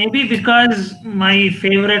 Maybe because my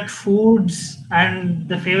favorite foods and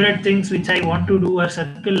the favorite things which I want to do are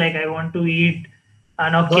circle. Like I want to eat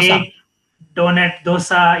cake, donut,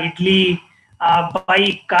 dosa, idli,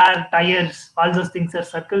 bike, car, tires. All those things are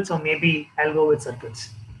circles. So maybe I'll go with circles.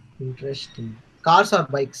 Interesting. Cars or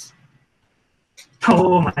bikes?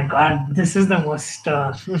 Oh my god, this is the most.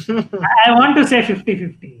 I want to say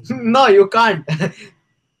 50-50. No, you can't.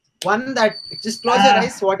 One that just close your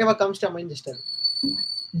eyes. Whatever comes to your mind, just tell.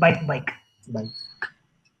 Bike.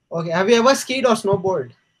 Okay. Have you ever skied or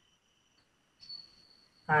snowboard?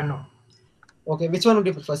 No. Okay. Which one would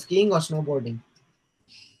you prefer, skiing or snowboarding?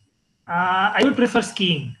 I would prefer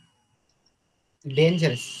skiing.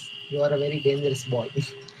 Dangerous. You are a very dangerous boy.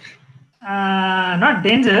 Not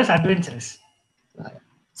dangerous, adventurous.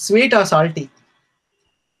 Sweet or salty?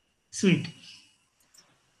 Sweet.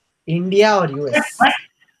 India or US?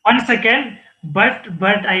 One second. But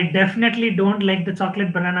I definitely don't like the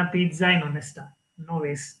chocolate banana pizza in Honesta. No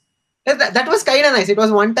ways. That was kind of nice. It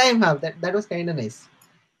was one time have that was kind of nice.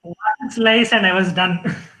 One slice and I was done.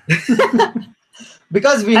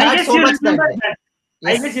 Because we had so much that day.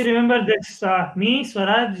 Yes. I guess you remember this. Me,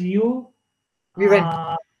 Swaraj, you. We went.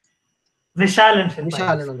 Vishal and Phil.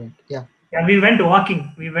 Vishal and went. Yeah. Yeah, we went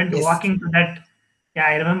walking. Walking to that. Yeah,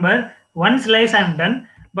 I remember. One slice, I'm done.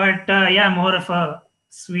 But more of a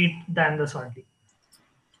sweet than the salty.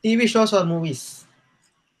 TV shows or movies?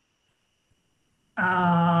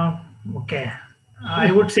 Okay.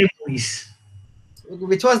 I would say movies.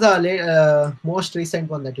 Which was the most recent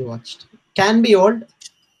one that you watched? Can be old.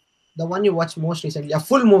 The one you watched most recently. A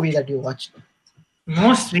full movie that you watched.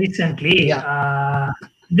 Most recently? Yeah.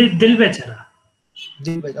 Dil Bechara.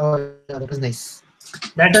 Oh, yeah, that was nice.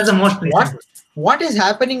 That was the most recent. What is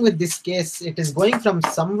happening with this case? It is going from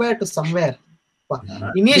somewhere to somewhere.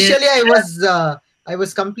 Initially, I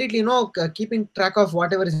was completely, keeping track of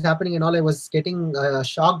whatever is happening and all. I was getting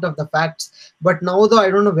shocked of the facts. But now, though,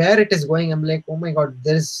 I don't know where it is going. I'm like, oh my God,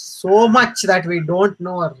 there is so much that we don't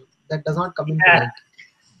know or that does not come into light.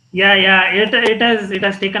 Yeah. It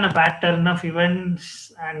has taken a bad turn of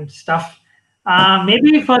events and stuff.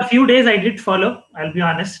 Maybe for a few days I did follow. I'll be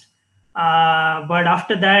honest. But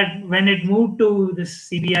after that, when it moved to this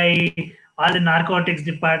CBI, all the narcotics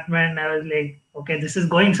department, I was like, okay, this is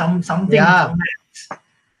going something. Yeah.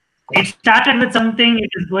 It started with something. It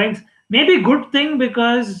is going. maybe good thing,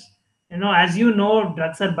 because as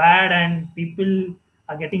drugs are bad and people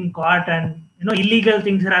are getting caught, and illegal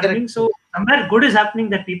things are happening. Correct. So somewhere good is happening,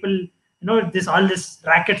 that people, this all this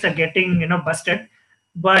rackets are getting busted.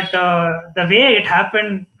 But the way it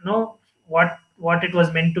happened, what it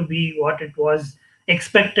was meant to be, what it was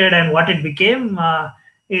expected, and what it became,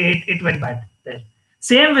 it went bad there.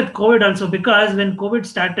 Same with COVID also, because when COVID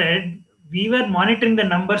started, we were monitoring the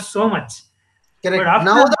numbers so much. But Correct. after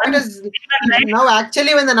Now that it one is now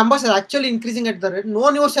actually when the numbers are actually increasing at the rate, no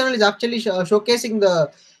news channel is actually showcasing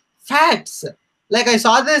the facts. Like I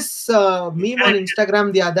saw this meme on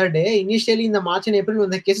Instagram the other day. Initially in the March and April when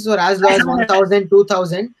the cases were as low as 1,000,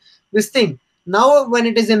 2,000, this thing. Now when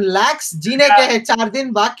it is in lakhs, Jeene ke hai 4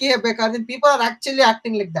 din, baki hai bekar din, people are actually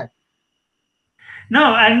acting like that.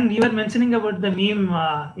 No, and you were mentioning about the meme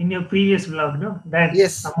in your previous vlog, no? That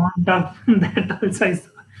Yes. amount of that also I saw.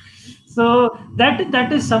 So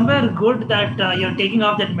that is somewhere good, that you're taking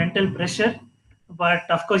off that mental pressure, but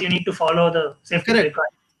of course you need to follow the safety Correct.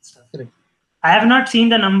 precautions and stuff. Correct. I have not seen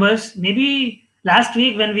the numbers. Maybe last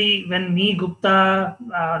week when me, Gupta,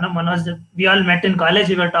 no, Manoj, we all met in college,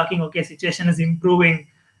 we were talking. Okay, situation is improving.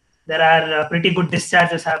 There are pretty good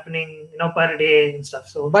discharges happening, per day and stuff.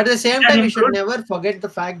 So, but at the same time, we should never forget the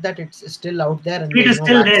fact that it's still out there and it is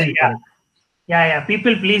still there. Yeah. Yeah.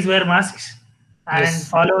 People, please wear masks and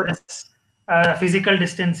follow this physical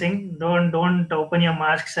distancing. Don't open your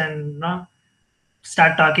masks and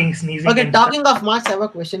start talking, sneezing. Okay, talking of masks, I have a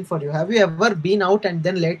question for you. Have you ever been out and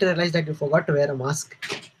then later realized that you forgot to wear a mask?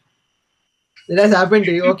 It has happened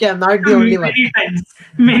to you. Okay, I'm not the only one.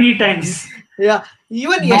 Many times. Yeah.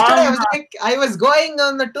 Even yesterday, I was going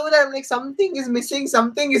on the tour. I'm like, something is missing.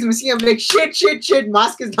 I'm like, shit.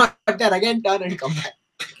 Mask is not there. Again, turn and come back.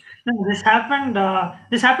 No, this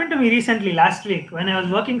happened to me recently, last week, when I was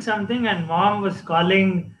working something and mom was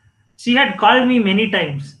calling. She had called me many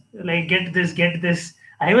times, like, get this.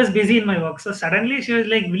 I was busy in my work, so suddenly she was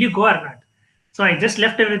like, will you go or not? So I just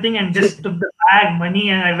left everything and just took the bag, money,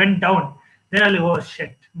 and I went down. Then I was like, oh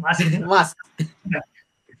shit, mask.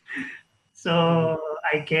 So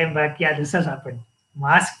I came back. Yeah, this has happened.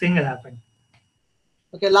 Mask thing has happened.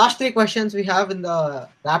 Okay, last 3 questions we have in the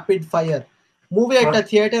rapid fire. Movie at a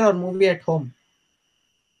theater or movie at home?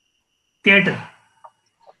 Theater.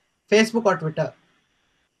 Facebook or Twitter?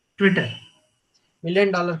 Twitter. $1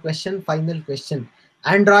 million question, final question.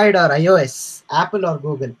 Android or iOS? Apple or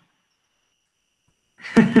Google?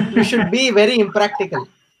 You should be very impractical.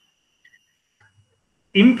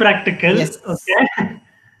 Impractical? Yes. Okay.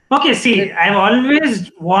 Okay, see, I've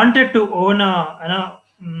always wanted to own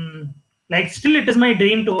still it is my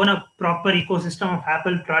dream to own a proper ecosystem of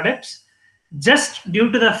Apple products, just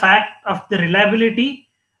due to the fact of the reliability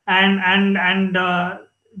and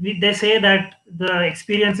they say that the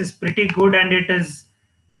experience is pretty good and it is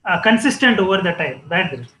consistent over the time.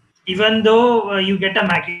 That even though you get a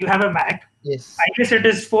Mac, you have a Mac. Yes. I guess it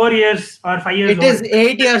is 4 years or 5 years old. It is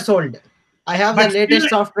 8 years old. I have the latest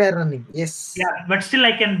software running. Yes. Yeah, but still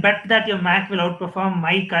I can bet that your Mac will outperform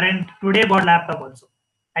my current today bought laptop also.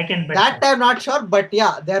 I can bet that. I'm not sure, but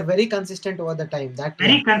yeah, they are very consistent over the time.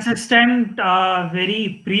 Very consistent,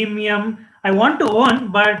 very premium. I want to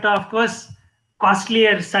own, but of course,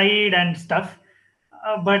 costlier side and stuff.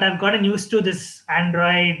 But I've gotten used to this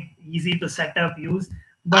Android, easy to set up, use.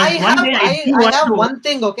 But I have one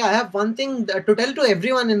thing. Okay, I have one thing to tell to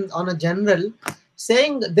everyone on a general,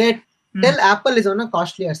 saying that tell Apple is on a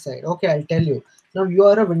costlier side. Okay, I'll tell you. Now you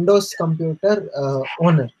are a Windows computer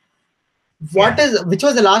owner. Which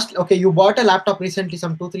was the last? Okay, you bought a laptop recently,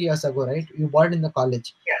 some 2-3 years ago, right? You bought in the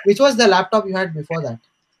college. Yeah. Which was the laptop you had before that?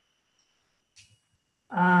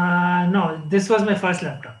 No, this was my first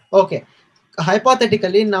laptop. Okay,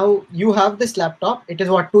 hypothetically, now you have this laptop. It is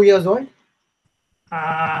what, 2 years old?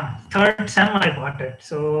 Third sem I bought it,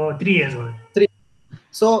 so 3 years old.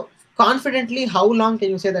 So confidently, how long can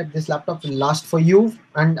you say that this laptop will last for you?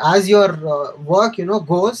 And as your work,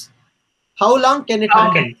 goes, how long can it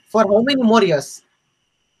handle? For how many more years?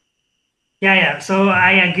 Yeah. So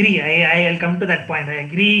I agree. I'll come to that point. I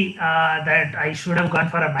agree that I should have gone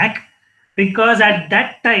for a Mac, because at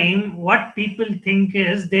that time, what people think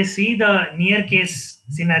is they see the near case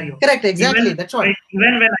scenario. Correct. Exactly. That's right.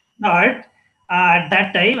 Even when I thought at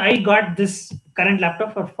that time, I got this current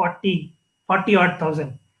laptop for 40 odd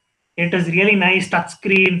thousand. It is really nice,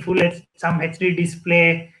 touchscreen, some HD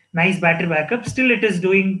display, nice battery backup. Still, it is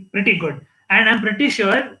doing pretty good, and I'm pretty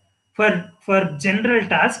sure for general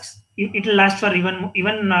tasks, it will last for even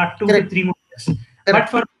 2 to 3 more years. But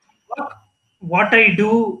for what I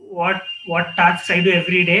do, what tasks I do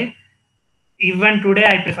every day, even today,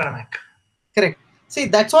 I prefer a Mac. Correct. See,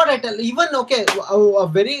 that's what I tell. Even okay, a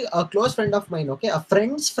very close friend of mine. Okay, a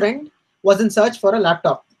friend's friend was in search for a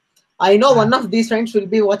laptop. I know one of these friends will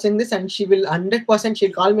be watching this, and she will 100%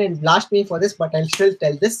 she'll call me and blast me for this. But I'll still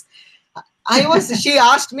tell this. She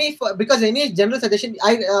asked me for, because any general suggestion.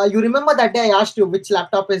 You remember that day I asked you which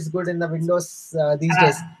laptop is good in the Windows these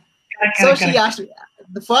days. So she asked.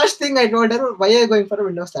 The first thing I told her, why are you going for a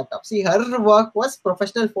Windows laptop? See, her work was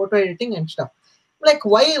professional photo editing and stuff. Like,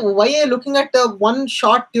 why are you looking at one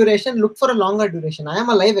short duration? Look for a longer duration. I am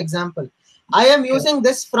a live example. I am using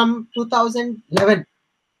this from 2011.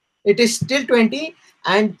 It is still 20,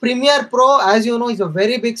 and Premiere Pro, as you know, is a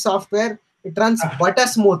very big software. It runs butter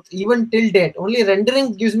smooth even till date. Only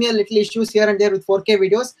rendering gives me a little issues here and there with 4K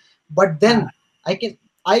videos, but then I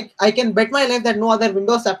can bet my life that no other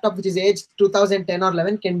Windows laptop which is aged 2010 or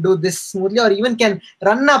 11 can do this smoothly, or even can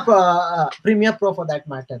run up Premiere Pro for that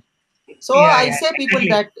matter. So I say people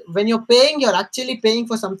that when you're paying, you're actually paying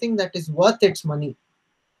for something that is worth its money.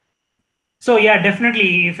 So yeah,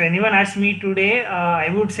 definitely. If anyone asks me today, I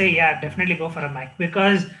would say definitely go for a Mac,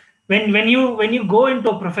 because when you go into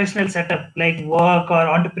a professional setup like work or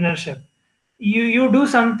entrepreneurship, you do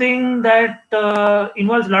something that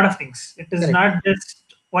involves a lot of things. It is not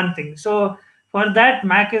just one thing. So for that,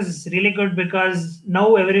 Mac is really good because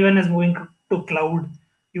now everyone is moving to cloud.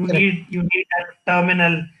 You need that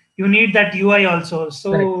terminal. You need that UI also.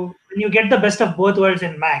 So when you get the best of both worlds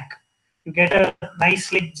in Mac, you get a nice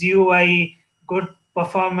slick GUI, good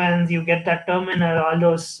performance, you get that terminal, all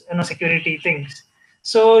those security things.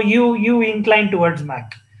 So you incline towards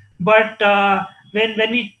Mac. But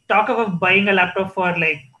when we talk about buying a laptop for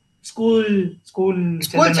like school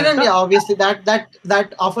children, obviously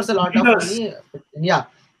that offers a lot of money. Yeah,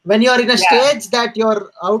 when you're in a stage that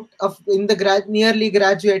you're out of in the nearly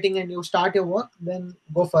graduating and you start your work, then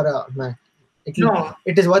go for a Mac. It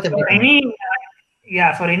is worth everything.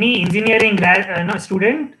 For any engineering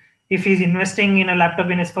student, if he's investing in a laptop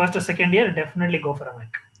in his first or second year, definitely go for a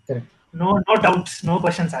Mac. Correct. No doubts, no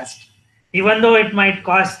questions asked. Even though it might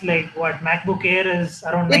cost like what MacBook Air is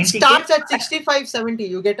around 90K. It starts at 6570.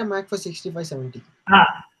 You get a Mac for 6570.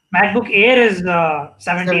 MacBook Air is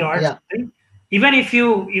 70 odd. Yeah. Even if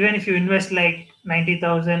you invest like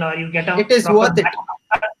 90,000 or you get a, it is worth it.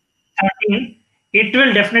 13, it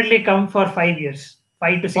will definitely come for 5 years,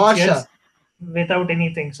 5 to 6 years. Sure. Without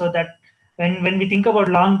anything. So that when we think about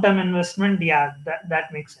long-term investment,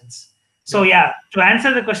 that makes sense. So to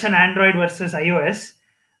answer the question, Android versus iOS,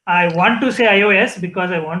 I want to say iOS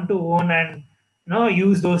because I want to own and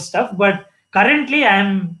use those stuff. But currently,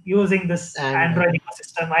 I'm using this Android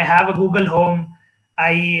ecosystem. I have a Google Home.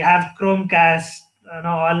 I have Chromecast.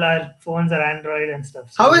 All our phones are Android and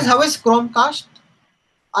stuff. So, how is Chromecast?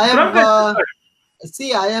 I have.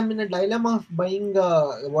 See, I am in a dilemma of buying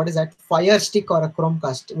what is that, Fire Stick or a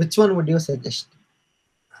Chromecast. Which one would you suggest?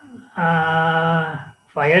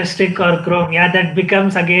 Fire Stick or Chrome? Yeah, that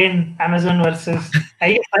becomes again Amazon versus.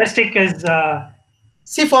 I guess Fire Stick is.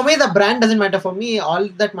 See, for me, the brand doesn't matter. For me, all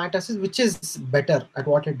that matters is which is better at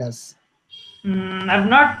what it does. I've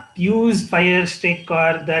not used Fire Stick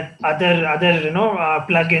or that other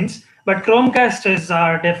plugins, but Chromecast is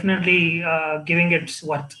definitely giving its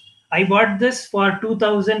worth. I bought this for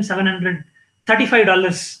 $2,735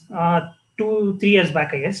 2-3 years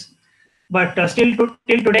back, I guess. But still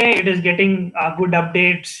till today, it is getting good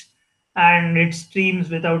updates and it streams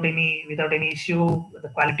without any issue. The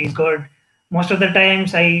quality is good. Most of the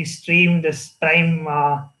times, I stream this Prime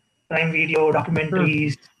Video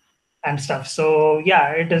documentaries and stuff. So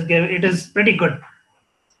it is pretty good.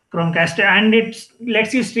 Chromecast, and it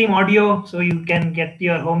lets you stream audio, so you can get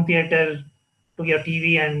your home theater to your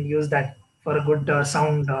TV and use that for a good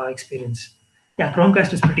sound experience. Yeah,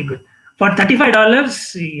 Chromecast is pretty good. For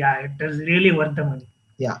 $35, it is really worth the money.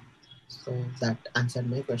 Yeah, so that answered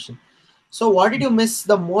my question. So what did you miss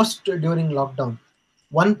the most during lockdown?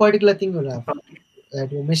 One particular thing you have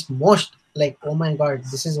that you missed most, like, oh my God,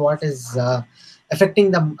 this is what is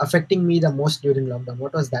affecting me the most during lockdown.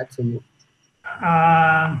 What was that for you?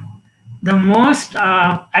 The most,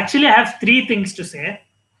 actually, I have 3 things to say.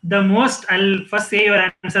 The most, I'll first say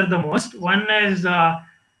your answer the most. One is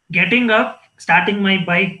getting up, starting my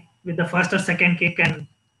bike with the first or second kick and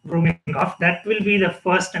rooming off. That will be the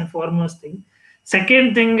first and foremost thing.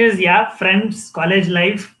 Second thing is, friends, college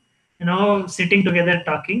life, sitting together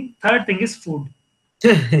talking. Third thing is food. We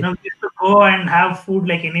used to go and have food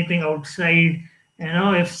like anything outside.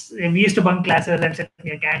 If we used to bunk classes and sit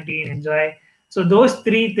in a canteen, enjoy. So those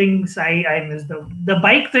 3 things I miss. The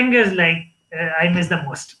bike thing is like, I miss the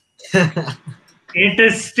most. It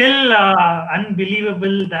is still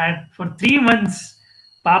unbelievable that for 3 months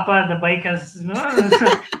Papa, the bike has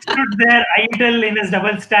stood there idle in his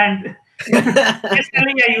double stand.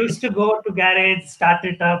 Initially, I used to go to garage, start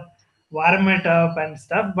it up, warm it up and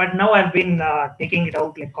stuff. But now I've been taking it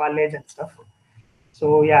out like college and stuff.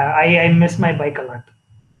 So yeah, I miss my bike a lot.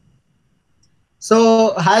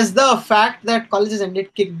 So has the fact that college has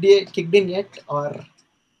ended kicked in yet or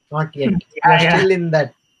not yet? You're still in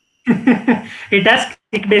that. It has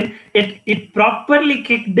kicked in. It properly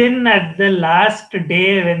kicked in at the last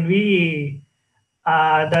day when we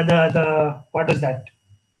the what was that?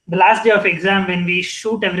 The last day of exam when we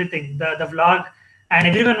shoot everything, the vlog, and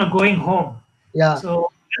everyone were going home. Yeah.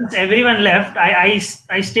 So once everyone left, I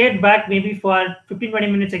stayed back maybe for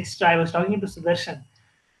 15-20 minutes extra. I was talking to Sudarshan.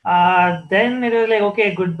 Then it was like,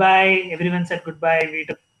 okay, goodbye. Everyone said goodbye. We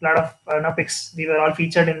took a lot of pics. We were all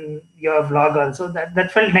featured in your vlog also.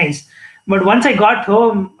 That felt nice. But once I got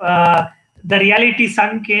home, the reality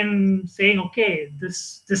sunk in, saying, okay,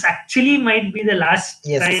 this actually might be the last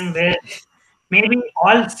time where maybe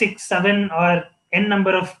all 6, 7, or n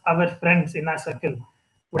number of our friends in our circle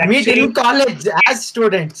would meet in college as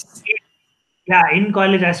students. Yeah, in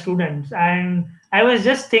college as students. And I was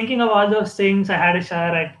just thinking of all those things. I had a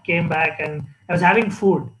shower, I came back, and I was having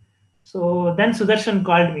food. So then Sudarshan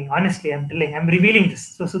called me. Honestly, I'm revealing this.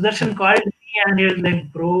 So Sudarshan called me and he was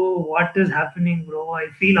like, bro, what is happening, bro? I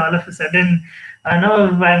feel all of a sudden,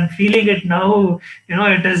 I'm feeling it now.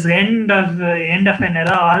 It is end of an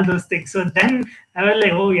era, all those things. So then I was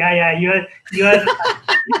like, oh yeah, you're you're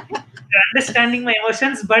understanding my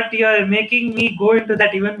emotions, but you're making me go into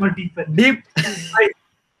that even more deeper. Deep.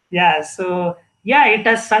 Yeah, so yeah, it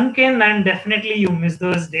has sunk in, and definitely you miss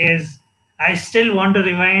those days. I still want to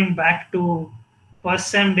rewind back to first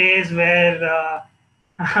sem days where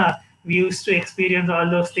we used to experience all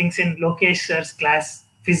those things in Lokesh sir's class,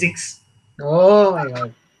 physics. Oh my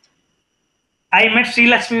god. I met Sri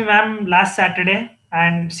Lakshmi ma'am last Saturday,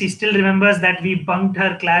 and she still remembers that we bunked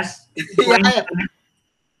her class. Yeah.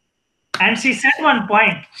 And she said one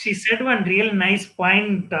point. She said one real nice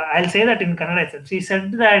point. I'll say that in Kannada. She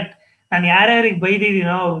said that ನಾನು ಯಾರ್ಯಾರಿಗೆ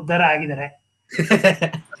ಬೈದಿದ್ದೀನೋ ಉದ್ಧಾರ ಆಗಿದ್ದಾರೆ.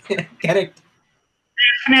 Correct.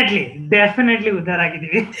 Definitely ಉದ್ಧಾರ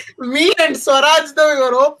ಆಗಿದ್ದೀವಿ. Me and Swaraj though we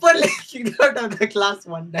were openly kicked out of the class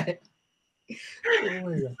one day. Oh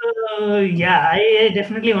my god. So yeah, I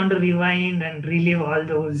definitely want to rewind and relive all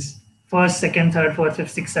those first, second, third, fourth,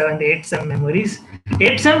 fifth, sixth, seventh, eighth sem memories.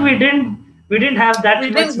 Eighth sem we didn't have that. We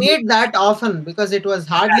didn't meet that often because it was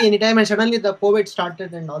hardly any time, and suddenly the COVID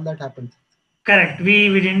started and all that happened. Correct. We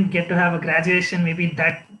didn't get to have a graduation. Maybe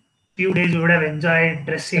that few days we would have enjoyed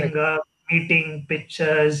dressing up, meeting,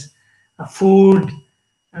 pictures, food,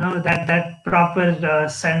 that proper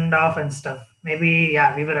send off and stuff. Maybe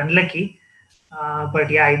we were unlucky, but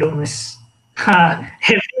I do miss.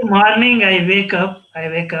 Every morning I wake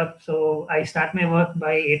up. So I start my work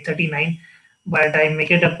by 8:39, but I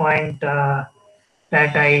make it a point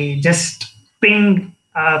that I just ping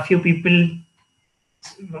a few people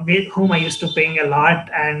with whom I used to ping a lot,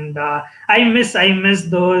 and I miss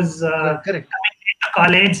those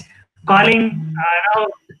college calling.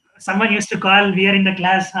 Someone used to call, we are in the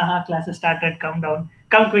class, class has started, come down,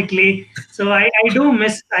 come quickly. So I do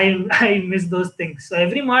miss I miss those things. So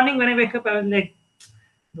every morning when I wake up I was like,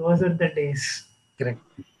 those are the days. Correct.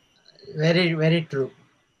 Very, very true.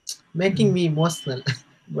 Making me emotional.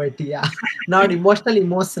 But yeah, not emotional.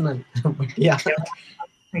 But yeah.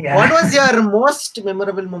 What was your most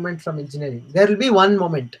memorable moment from engineering? There will be one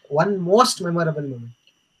most memorable moment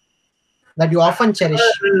that you often cherish.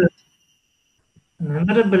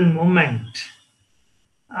 Memorable moment.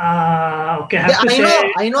 Okay,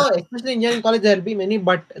 I know. Especially in engineering college, there will be many,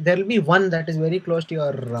 but there will be one that is very close to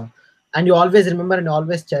your, and you always remember and you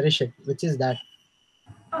always cherish it. Which is that?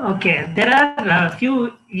 Okay, there are a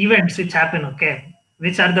few events which happen. Okay,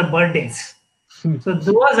 which are the birthdays. So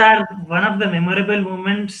those are one of the memorable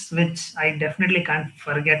moments which I definitely can't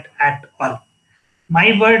forget at all. My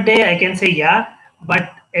birthday, I can say but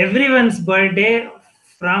everyone's birthday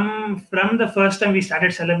from the first time we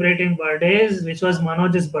started celebrating birthdays, which was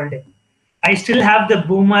Manoj's birthday. I still have the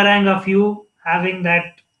boomerang of you having that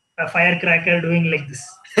firecracker doing like this.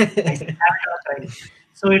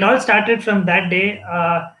 So it all started from that day.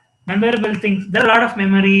 Memorable things. There are a lot of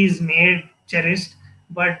memories made, cherished,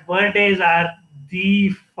 but birthdays are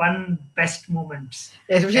the fun, best moments.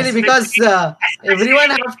 Especially because everyone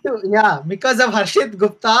have to, because of Harshit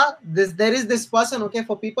Gupta, there is this person, okay,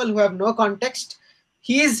 for people who have no context,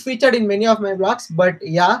 he is featured in many of my vlogs, but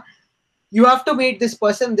you have to meet this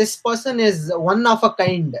person. This person is one of a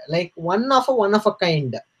kind, like one of a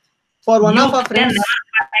kind. For one of our friends.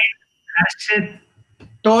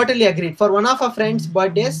 Totally agreed. For one of our friends'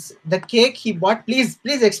 birthdays, the cake he bought. Please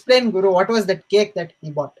explain, Guru. What was that cake that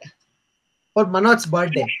he bought for Manoj's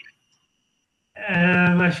birthday?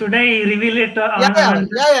 Should I reveal it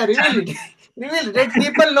Yeah. Reveal it. Reveal it. Let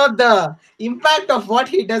people know the impact of what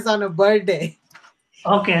he does on a birthday.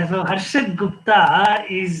 Okay, so Harshad Gupta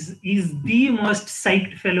is the most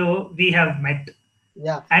psyched fellow we have met.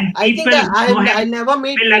 Yeah, And I think people who know I him never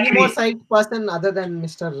meet will any more agree. psyched person other than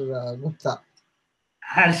Mr. Gupta.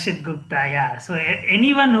 Harshit Gupta, yeah. So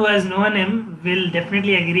anyone who has known him will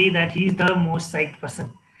definitely agree that he's the most psyched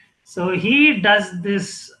person. So he does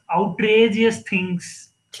this outrageous things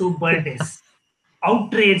to birthdays.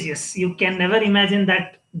 Outrageous. You can never imagine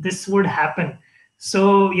that this would happen.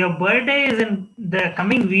 So your birthday is in the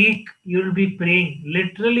coming week. You'll be praying,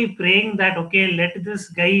 literally praying that okay, let this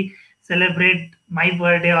guy celebrate my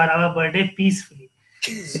birthday or our birthday peacefully.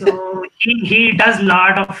 So he does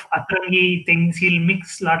lot of atrangi things. He'll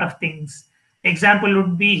mix lot of things. Example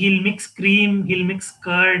would be he'll mix cream, he'll mix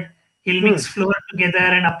curd, he'll Hmm. mix flour together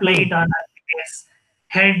and apply it on his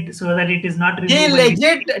head so that it is not He removed by the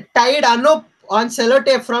legit tied Anup on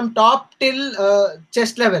sellotape from top till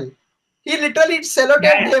chest level. He literally sellotaped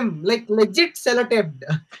yeah, him, like legit sellotaped.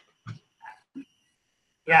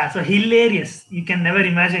 yeah. So hilarious. You can never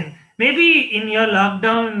imagine. Maybe in your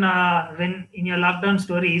lockdown, when in your lockdown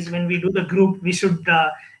stories, when we do the group, we should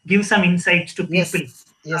give some insights to people. Uh,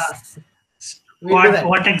 Yes. We'll do that.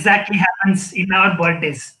 what exactly happens in our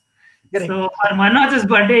birthdays. Correct. So for Manoj's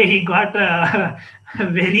birthday, he got a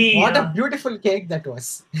very What a beautiful cake that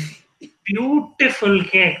was. beautiful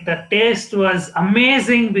cake. The taste was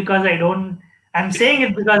amazing because I'm saying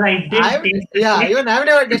it because I did taste the cake, Even I've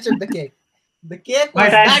never tasted the cake. The cake was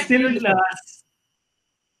but I'm that still beautiful.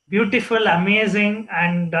 beautiful, amazing,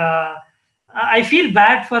 and I feel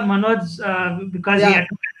bad for Manoj because he had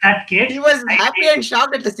to cut that cake. He was happy and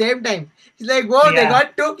shocked at the same time. He's like, "Whoa, they Yeah.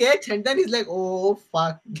 got 2 cakes," and then he's like, "Oh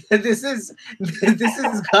fuck, this is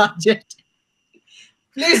garbage."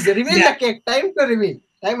 Please reveal Yeah. the cake. Time to reveal.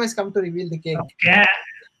 Time has come to reveal the cake. Okay.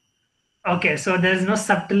 Okay, so there's no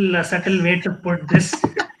subtle way to put this.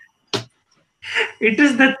 It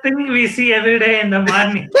is the thing we see every day in the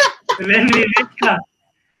morning. When we wake up,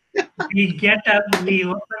 we get up, we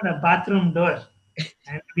open the bathroom door,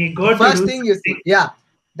 and we go to First do thing you something. see,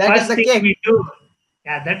 that is First the thing cake. we do,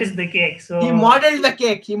 yeah, that is the cake. So He modeled the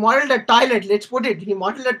cake. He modeled a toilet. Let's put it. He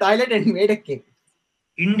modeled a toilet and made a cake.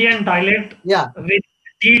 Indian toilet, Yeah. with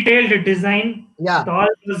detailed design. Yeah. With all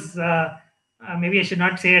those, maybe I should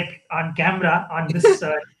not say it on camera on this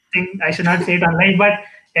thing. I should not say it online, but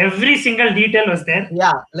every single detail was there.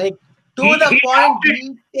 Yeah, like to He the point, topped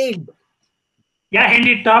it. detailed. Yeah, and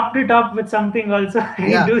he topped it up with something also.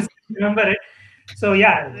 Yeah. I do remember it. So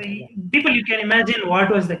yeah, people, you can imagine what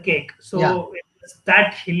was the cake. So it was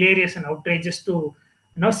that hilarious and outrageous to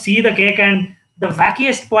see the cake. And the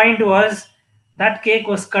wackiest point was that cake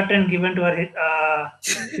was cut and given to our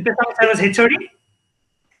I was HOD.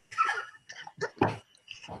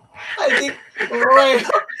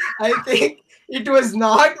 I think it was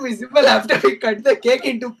not visible after we cut the cake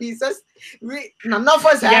into pieces. None of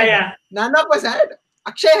us had. Yeah. None of us had.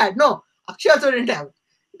 Akshay had. No, Akshay also didn't have.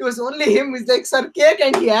 It was only him. He's like, "Sir, cake,"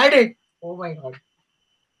 and he had it. Oh my god.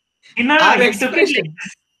 No, Our he took it like expression.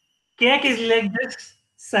 this. Cake is like this,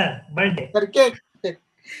 sir, birthday. Sir, cake.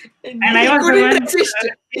 And I was couldn't resist.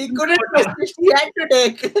 He couldn't resist. He had to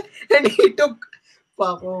take, and he took.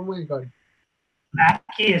 Oh my god.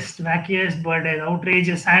 Wackiest birthday,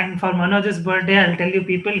 outrageous. And for Manoj's birthday, I'll tell you,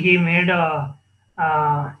 people, he made that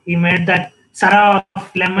sara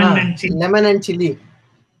of lemon and chili. Lemon and chili.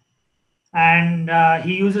 And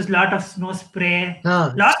he uses lot of snow spray.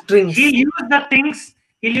 Strings. He'll use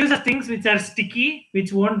the things which are sticky,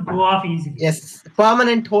 which won't go off easily. Yes,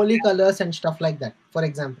 permanent holy colors and stuff like that, for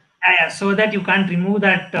example. Yeah, so that you can't remove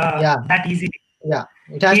that that easily. Yeah,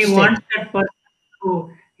 it has he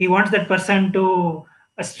wants that person to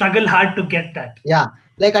struggle hard to get that. Yeah,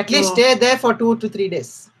 like at least stay there for 2 to 3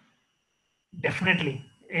 days. Definitely.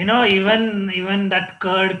 Even that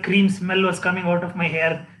curd cream smell was coming out of my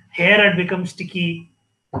hair. Hair had become sticky.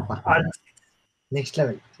 Next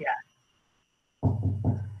level. Yeah.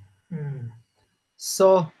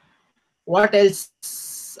 So, what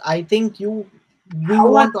else? I think you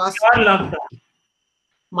want to ask. Your lockdown?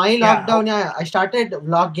 My lockdown, I started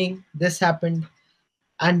vlogging. This happened,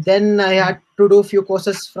 and then I had to do a few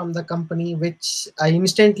courses from the company, which I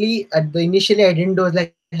initially I didn't do.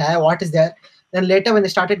 Like, hey, what is there? Then later when they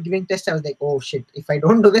started giving tests, I was like, oh shit, if I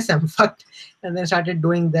don't do this, I'm fucked. And then started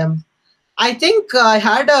doing them. I think I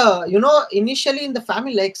had a, initially in the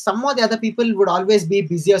family, like some of the other people would always be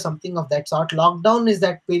busy or something of that sort. Lockdown is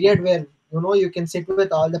that period where, you can sit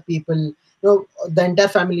with all the people, the entire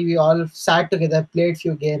family, we all sat together, played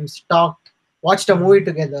few games, talked, watched a movie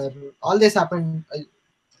together. All this happened.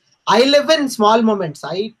 I live in small moments.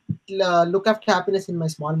 I look after happiness in my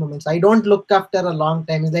small moments. I don't look after a long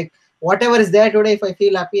time. It's like whatever is there today, if I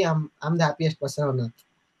feel happy, I'm the happiest person on earth.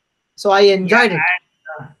 So I Yeah, enjoyed it.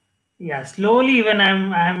 yeah. Slowly, even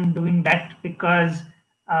I'm doing that because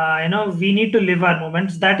we need to live our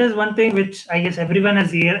moments. That is one thing which I guess everyone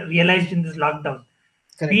has realized in this lockdown.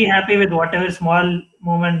 Be Correct. happy with whatever small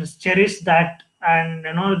moments. Cherish that, and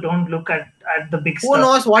don't look at the big Who stuff.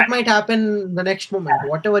 knows what might happen the next moment?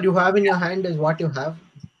 Whatever you have in your hand is what you have.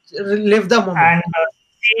 Live the moment.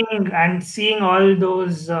 And seeing all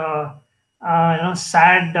those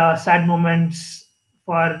sad moments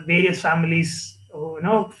for various families,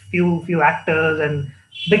 few actors and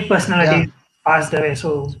big Yeah. personalities passed away,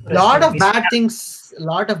 so rest Lot in of peace. bad things.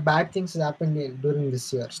 Lot of bad things has happened during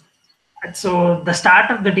this year. So the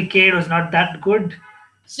start of the decade was not that good,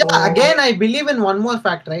 Yeah. so Again, I believe in one more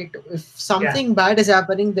fact, right? If yeah. something bad is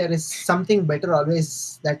happening, there is something better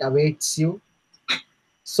always that awaits you.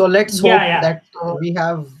 So let's Yeah, hope yeah. that So we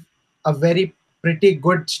have a very pretty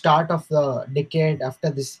good start of the decade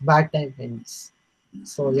after this bad time ends.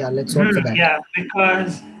 So yeah, let's hope for that. yeah,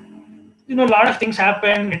 because a lot of things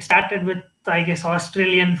happened. It started with, I guess,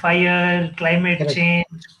 Australian fire, climate Correct. change,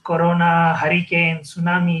 corona, hurricanes,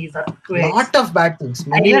 tsunamis, earthquakes. Lot of bad things. I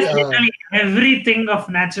Many. guess literally everything of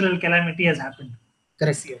natural calamity has happened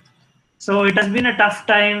this Correct. year. So it has been a tough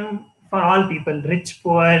time for all people, rich,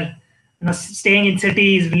 poor, staying in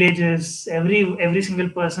cities, villages. Every single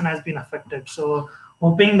person has been affected. So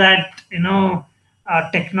hoping that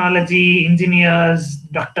technology, engineers,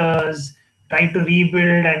 doctors try to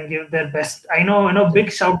rebuild and give their best. Correct.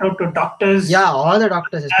 Big shout out to doctors, Yeah, all the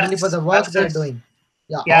doctors, especially for the work they're nurses, doing.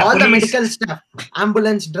 Yeah, yeah, all the police, medical staff,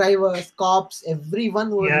 ambulance drivers, cops, everyone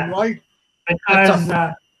who was yeah, involved. Hats because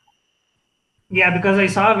off. yeah, because I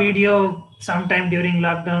saw a video sometime during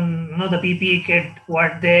lockdown, the PPE kit,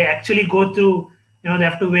 what they actually go through, they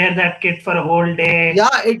have to wear that kit for a whole day. Yeah,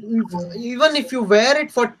 So, even if you wear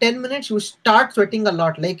it for 10 minutes, you start sweating a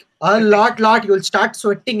lot, like a lot. You'll start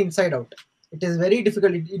sweating inside out. It is very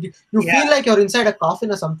difficult. You yeah, feel like you're inside a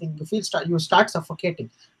coffin or something. You start suffocating.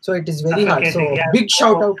 So it is very hard. suffocating. So Yeah, big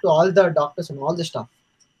shout so out to all the doctors and all the staff.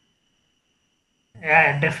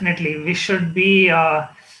 yeah, definitely. We should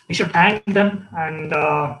thank them and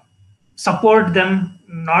support them,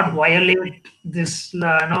 not violate this,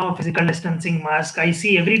 physical distancing mask. I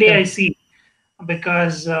see every day. I Correct. see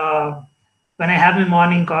because when I have my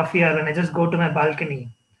morning coffee or when I just go to my balcony,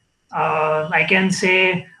 I can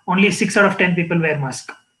say only 6 out of 10 people wear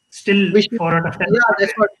mask. Still, We should, 4 out of 10 yeah, don't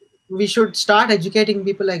that's wear. what we should start educating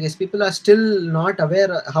people. I guess people are still not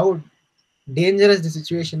aware how dangerous the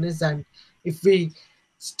situation is, and if we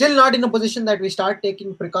still not in a position that we start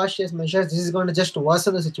taking precautionary measures, this is going to just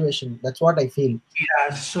worsen the situation. That's what I feel.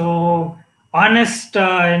 Yeah, so honest,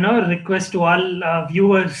 request to all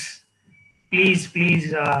viewers, please,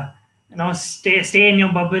 stay in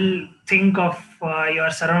your bubble. Think of your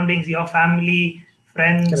surroundings, your family,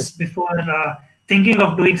 Correct. friends before thinking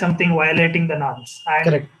of doing something violating the norms. And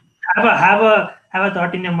Correct. have a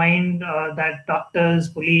thought in your mind that doctors,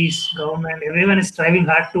 police, government, everyone is striving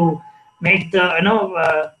hard to make the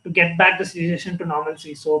to get back the situation to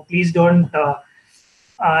normalcy. So please don't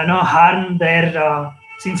harm their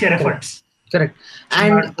sincere Correct. efforts. Correct. Should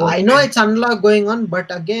And not go I to know it. it's unlock going on, but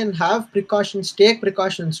again, have precautions, take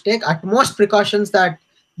precautions, take utmost precautions that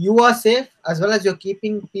you are safe as well as you're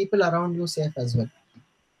keeping people around you safe as well.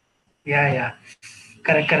 Yeah, yeah.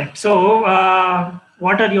 Correct. So,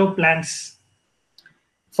 what are your plans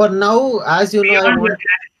For now, as you know, I beyond your want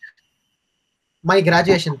my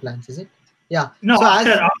graduation plans, is it? Yeah. no So as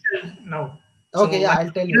after no? okay, So, yeah, once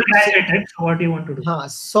I'll tell you you. So, graduated, so what do you want to do?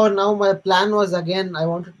 so now my plan was again I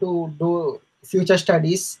wanted to do future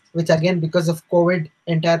studies, which again because of COVID,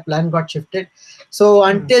 entire plan got shifted. So Hmm.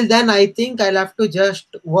 until then, I think I'll have to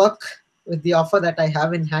just work with the offer that I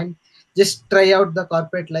have in hand. Just try out the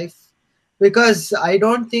corporate life because I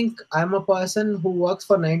don't think I'm a person who works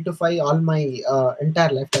for 9 to 5 all my entire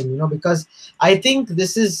lifetime. Because I think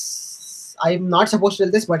this is I'm not supposed to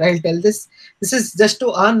tell this, but I'll tell this. This is just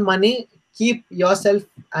to earn money, keep yourself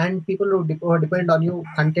and people who depend on you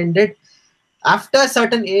contented. After a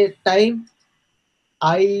certain time,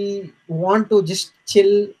 I want to just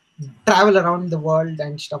chill, travel around the world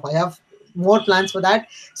and stuff. I have more plans for that.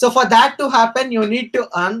 So for that to happen, you need to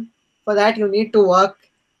earn. For that, you need to work.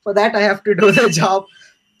 For that, I have to do the job.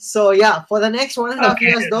 So yeah, for the next 1.5 Okay.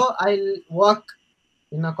 years though, I'll work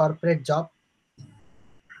in a corporate job.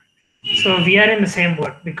 So we are in the same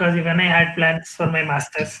boat because when I had plans for my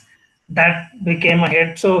masters, that became a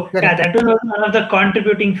hit. So yeah, Correct. that was one of the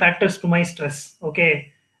contributing factors to my stress.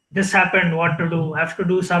 Okay, this happened. What to do? I have to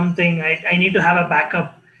do something. I need to have a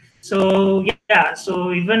backup. So yeah,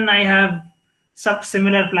 so even I have some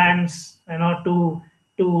similar plans,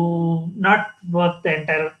 to not work the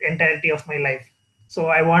entirety of my life. So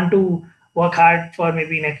I want to work hard for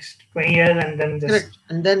maybe next 20 years and then Correct. just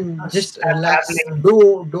And then just start relax. traveling.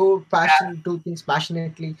 Do things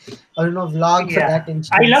passionately. Or vlog for Yeah, that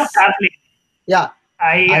I love instance. traveling. Yeah,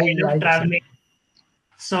 I I love the same. traveling.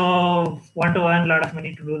 So want to earn a lot of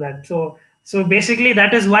money to do that. So basically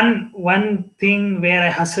that is one thing where I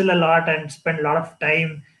hustle a lot and spend a lot of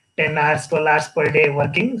time, 10 hours, 12 hours per day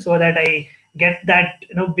working so that I get that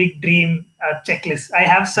big dream checklist. I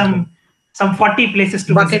have Okay. some 40 places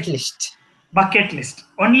to Bucket visit. list. Bucket list.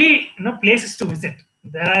 Only places to visit.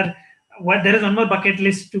 There is one more bucket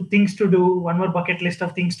list to things to do, one more bucket list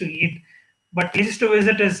of things to eat. But places to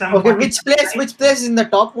visit is some Okay, 40. which place is in the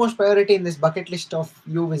topmost priority in this bucket list of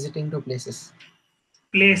you visiting two places?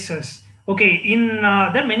 Places. Okay, in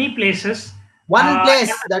there are many places. One I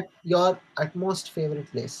place that your utmost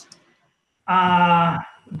favorite place. can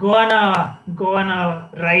go on a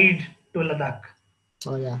ride to Ladakh.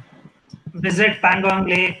 Oh yeah. Visit Pangong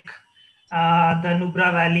Lake, the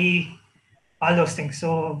Nubra Valley, all those things.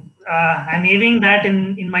 So I'm aiming that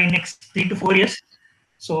in my next 3 to 4 years.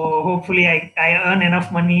 So hopefully I earn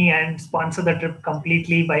enough money and sponsor the trip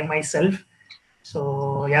completely by myself.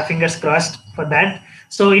 So yeah, fingers crossed for that.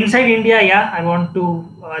 So inside India, yeah, I want to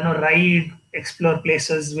ride, explore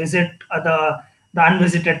places, visit the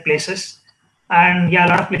unvisited places, and yeah, a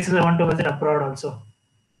lot of places I want to visit abroad also.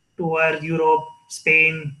 Tour Europe,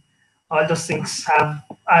 Spain, all those things are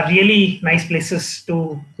really nice places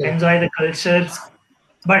to Correct. enjoy the cultures.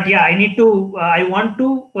 But yeah, I want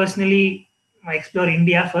to personally explore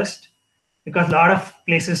India first because a lot of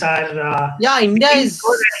places are Yeah, looking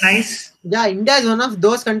good and nice. India is one of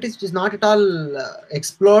those countries which is not at all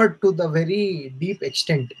explored to the very deep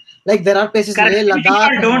extent. Like there are places Correct. Leh, Many Ladakh,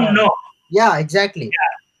 people and don't know. yeah, exactly.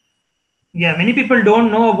 Yeah, many people don't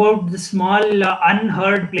know about the small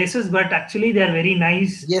unheard places, but actually they are very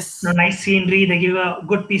nice. Yes, Nice scenery. They give a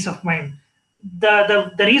good peace of mind.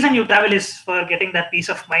 The reason you travel is for getting that peace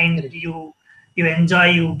of mind. correct. You enjoy.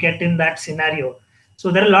 You get in that scenario.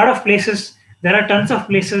 So there are a lot of places. There are tons of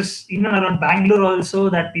places in and around Bangalore also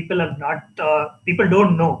that people have not. People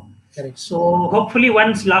don't know. Correct. So hopefully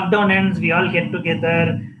once lockdown ends, we all get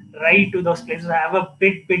together, ride to those places. I have a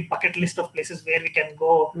big bucket list of places where we can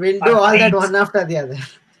go We'll do on all that bikes. one after the other.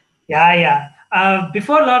 Yeah, yeah.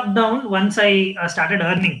 Before lockdown, once I started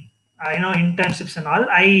earning, internships and all,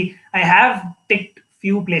 I have ticked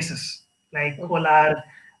few places like Okay. Kolar,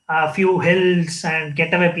 few hills and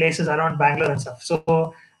getaway places around Bangalore and stuff.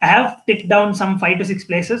 So I have ticked down some 5 to 6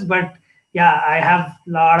 places, but yeah, I have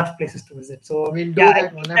a lot of places to visit. So We'll yeah, do I that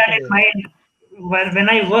keep one that after in the other. mind when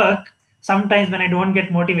I work. Sometimes when I don't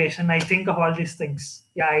get motivation, I think of all these things.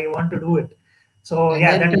 Yeah, I want to do it. So And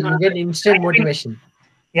yeah, that then is one you of get the instant driving motivation.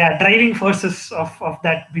 driving forces of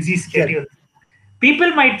that busy Correct. schedule.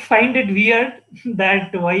 People might find it weird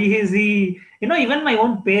that why is he, even my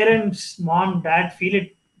own parents, mom, dad feel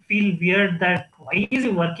weird that why is he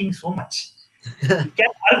working so much. He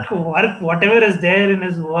can work whatever is there in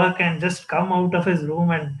his work and just come out of his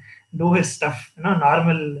room and do his stuff,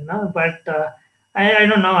 normal, but I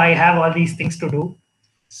don't know, I have all these things to do.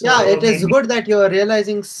 Yeah, So it is maybe good that you're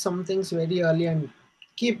realizing some things very early and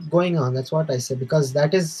keep going on. That's what I say, because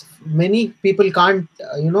that is many people can't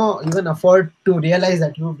even afford to realize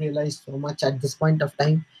that you've realized so much at this point of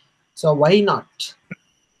time. So why not?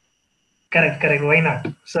 correct, why not?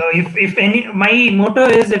 So if any, my motto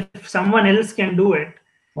is if someone else can do it,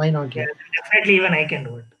 Why not yeah, you? definitely even I can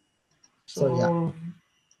do it. So yeah. So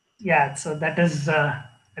yeah, so that is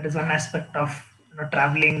one aspect of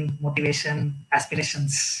traveling, motivation,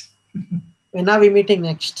 aspirations. When are we meeting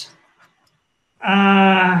next?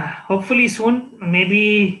 Hopefully soon.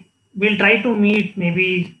 Maybe we'll try to meet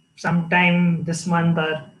maybe sometime this month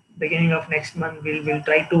or beginning of next month. We'll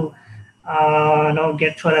try to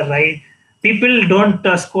get for a ride. People don't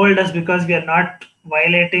scold us because we are not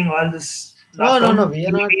violating all this No, no, no. lockdown. We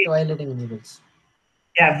are not violating any rules.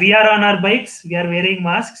 Yeah, we are on our bikes. We are wearing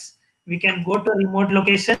masks. We can go to a remote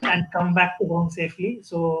location and come back to home safely.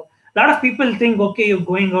 So a lot of people think, okay, you're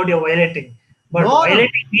going out, you're violating. But No, no, no.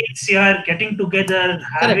 violating means you are getting together,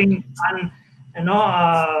 Correct. having fun,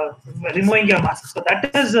 removing your mask. So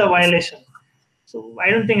that is a violation. So I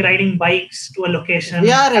don't think riding bikes to a location.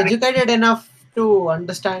 We are educated enough to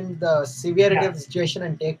understand the severity Yeah, of the situation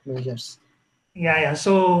and take measures. yeah.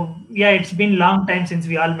 So yeah, it's been long time since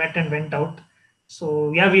we all met and went out. So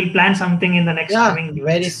yeah, we'll plan something in the next Yeah, coming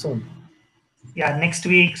very weeks. soon. Yeah, next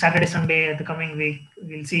week, Saturday, Sunday, the coming week,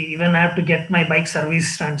 we'll see. Even I have to get my bike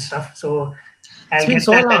serviced and stuff. So It's I'll been get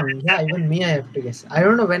so that done. long. Yeah, even me, I have to guess. I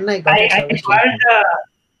don't know when I I, got it I serviced last called time.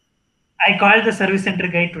 I called the service center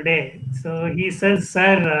guy today. So he says, "Sir,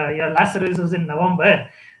 your last service was in November,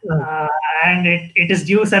 Uh, uh, and it is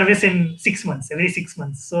due service in 6 months, every 6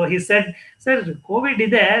 months." So he said, "Sir, COVID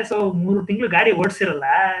ಇದೆ, so 3 ತಿಂಗಳು ಗಾಡಿ ಓಡಿಸಿರಲ್ಲ.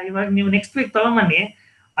 ಇವಾಗ ನೀವು next week ತಗೊಂಬನ್ನಿ,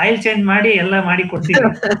 oil change ಮಾಡಿ ಎಲ್ಲ ಮಾಡಿ ಕೊಡ್ತೀವಿ."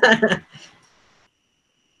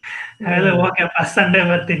 ಅವೆಲ್ಲ ಓಕೆ ಸಂಡೇ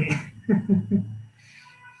ಬರ್ತೀನಿ.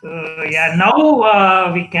 So yeah, now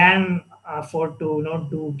we can afford to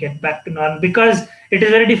to get back to normal because it is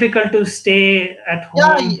very difficult to stay at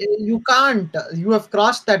yeah, home. you can't. You have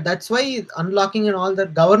crossed that. That's why unlocking and all that.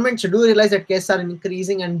 Governments do realize that cases are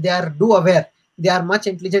increasing and they are do aware. They are much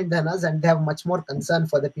intelligent than us and they have much more concern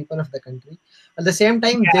for the people of the country. At the same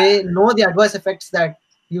time, they know the adverse effects that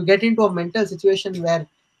you get into a mental situation where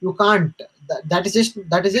you can't. That is just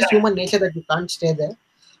Yeah, human nature that you can't stay there.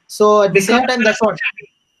 So at the because same time, that's what.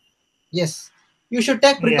 Yes, you should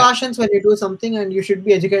take yeah, precautions when you do something, and you should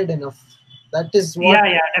be educated enough. That is what.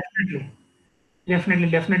 yeah, definitely.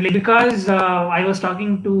 Definitely. Because I was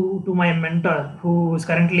talking to my mentor who is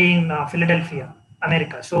currently in Philadelphia,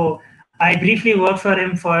 America. So I briefly worked for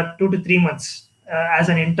him for 2 to 3 months as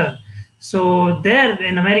an intern. So there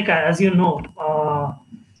in America, as you know,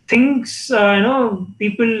 things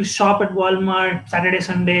people shop at Walmart Saturday,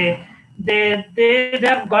 Sunday. They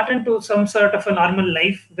have gotten to some sort of a normal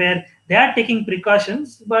life where they are taking precautions,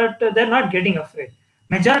 but they're not getting afraid.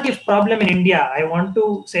 Majority of problem in India, I want to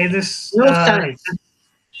say this. News channels.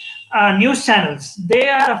 News channels, they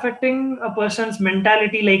are affecting a person's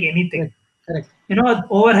mentality like anything. Correct.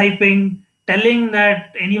 Correct. Overhyping, telling that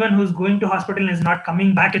anyone who's going to hospital is not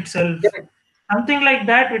coming back itself. Correct. Something like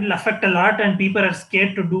that will affect a lot, and people are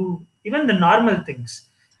scared to do even the normal things.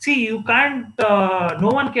 See, you can't.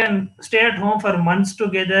 No one can stay at home for months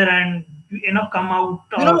together and come out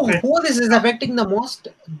You know fresh. who this is affecting the most?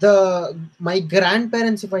 My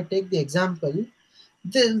grandparents, if I take the example,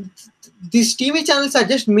 the, these TV channels are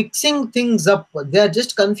just mixing things up. They are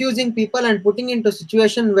just confusing people and putting into a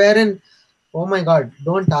situation wherein, oh my God,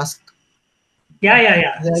 don't ask. Yeah.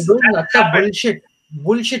 They are So doing that utter happened.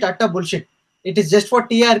 utter bullshit. It is just for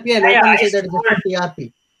TRP. I'll Yeah, openly I say that it's just saw for it. TRP.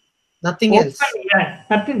 Nothing else. Open, yeah,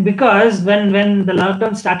 nothing because when the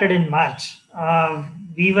lockdown started in March,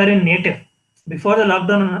 we were in native. Before the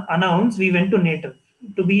lockdown announced, we went to native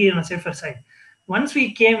to be on a safer side. Once we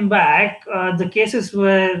came back, the cases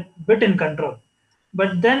were bit in control.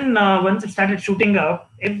 But then once it started shooting up,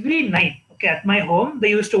 every night, okay, at my home,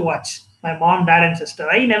 they used to watch. My mom, dad, and sister.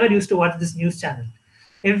 I never used to watch this news channel.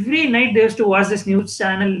 Every night they used to watch this news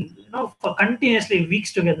channel, for continuously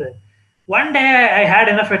weeks together. One day I had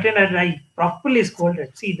enough of it and I properly scolded.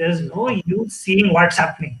 See, there's no use seeing what's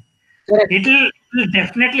happening. Correct. It'll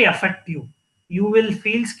definitely affect you. You will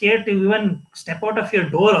feel scared to even step out of your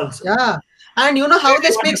door also. Yeah. And you know how they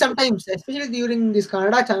Really speak wonderful. sometimes, especially during these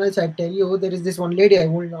Kannada channels. I tell you, there is this one lady. I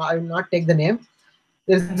will not take the name.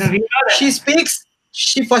 And There's, we know she that. speaks.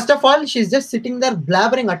 She first of all, she's just sitting there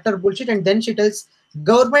blabbering utter bullshit, and then she tells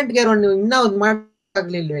government ಗೆ ಇನ್ನ ಒಂದು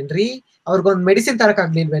ಮಾಡಕ್ಕಾಗ್ಲಿಲ್ವೇನ್ರಿ ಅವ್ರಿಗೊಂದು medicine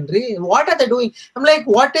ತರಕ್ಕಾಗ್ಲಿಲ್ವೇನ್ರಿ what are they doing? I'm like,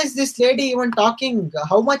 what is this lady even talking?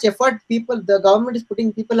 How much effort the government is putting,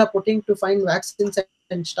 people are putting to find vaccines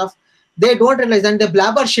and stuff. They don't realize and they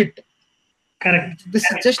blabber shit. Correct. This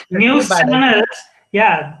is just too News bad. channels,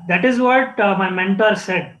 yeah, that is what my mentor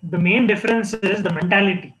said. The main difference is the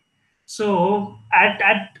mentality. So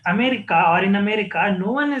at America or in America,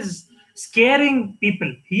 no one is scaring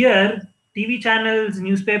people. Here, TV channels,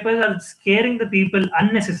 newspapers are scaring the people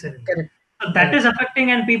unnecessarily. Correct. So that is affecting,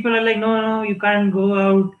 and people are like, no, you can't go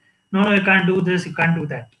out. No, you can't do this, you can't do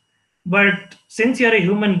that. But since you're a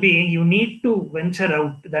human being, you need to venture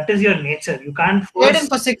out. That is your nature. You can't Stayed in force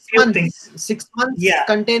for six few months. things. 6 months Yeah.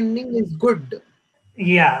 containing is good.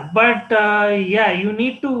 Yeah, but you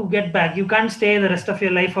need to get back. You can't stay the rest of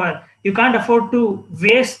your life, or you can't afford to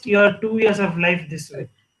waste your 2 years of life this way.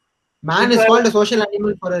 Man is Because called a social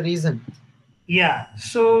animal for a reason. yeah,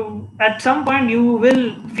 so at some point you will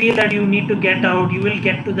feel that you need to get out. You will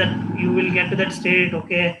get to that. You will get to that state,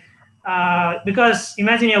 okay? Because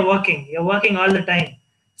imagine you're working. You're working all the time.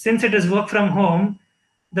 Since it is work from home,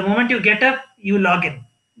 the moment you get up, you log in.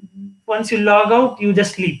 Once you log out, you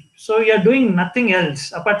just sleep. So you're doing nothing else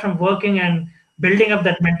apart from working and building up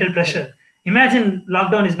that mental pressure. Imagine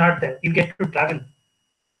lockdown is not there. You get to travel.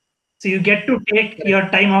 So you get to take your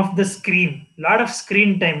time off the screen. A lot of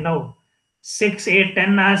screen time now. 6, 8,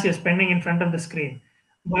 10 hours you're spending in front of the screen.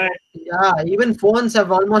 But Yeah, even phones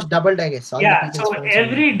have almost doubled, I guess. All the yeah, people's so phones are now.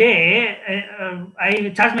 every day I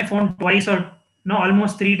charge my phone twice or no,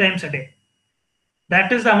 almost 3 times a day.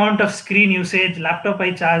 That is the amount of screen usage. Laptop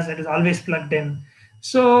I charge, that is always plugged in.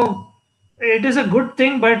 So it is a good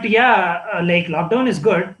thing, but yeah, like lockdown is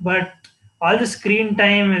good, but all the screen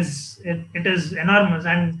time it is enormous,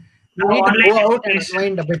 and You now need to online go out and education.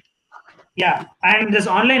 unwind a bit. Yeah, and this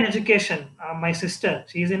online education. My sister,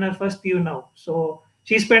 she's in her first PU now, so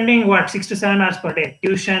she's spending what 6 to 7 hours per day,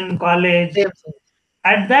 tuition, college. Same, same.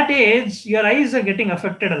 At that age, your eyes are getting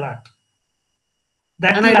affected a lot.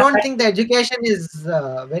 That And will I don't affect think the education is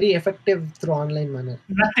very effective through online manner.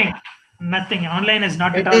 nothing. Nothing. Online is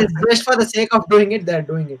not It at all is effective. just for the sake of doing it, they're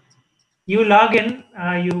doing it. You log in,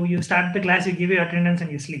 you start the class, you give your attendance,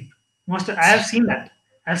 and you sleep. I have seen that.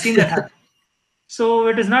 I've seen that happen. So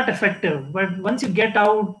it is not effective. But once you get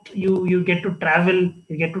out, you get to travel,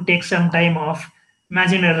 you get to take some time off.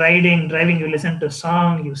 Imagine you're driving, you listen to a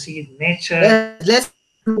song, you see nature. There's less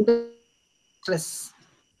stress.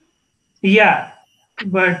 Yeah,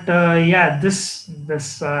 but yeah, this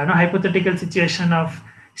hypothetical situation of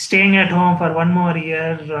staying at home for one more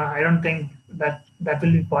year, I don't think that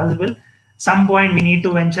will be possible. Some point we need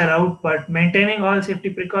to venture out, but maintaining all safety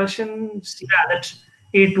precautions, yeah, that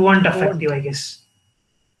it won't affect Won't. you, I guess.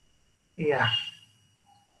 Yeah,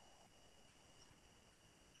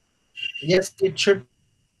 Yes, it should.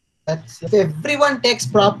 That's if everyone takes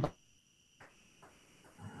proper,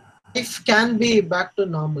 life can be back to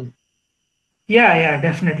normal. yeah,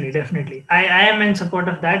 definitely. I am in support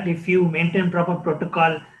of that. If you maintain proper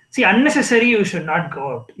protocol, see, unnecessary, you should not go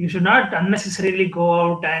out. You should not unnecessarily go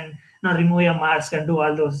out and remove your mask and do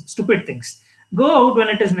all those stupid things. Go out when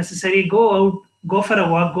it is necessary. Go out, go for a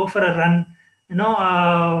walk, go for a run.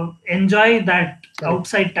 Enjoy that Correct.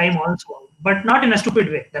 outside time also, but not in a stupid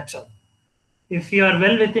way. That's all. If you are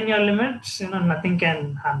well within your limits, nothing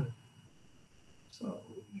can harm you. So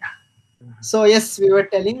yeah. So yes,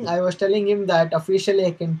 I was telling him that officially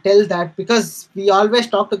I can tell that because we always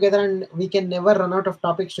talk together and we can never run out of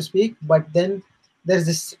topics to speak. But then there's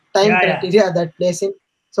this time Yeah. criteria that plays in.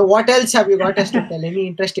 So what else have you got us to tell? Any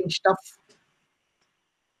interesting stuff?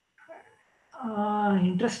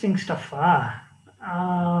 Interesting stuff.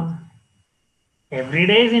 Every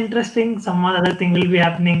day is interesting. Some other thing will be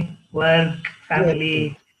happening. Work, True, true.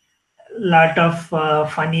 family, lot of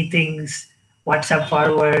funny things. WhatsApp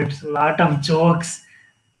forwards, lot of jokes.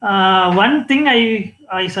 One thing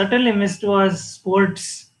I certainly missed was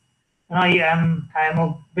sports. I'm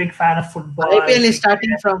a big fan of football, IPL is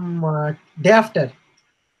starting cricket. from day after.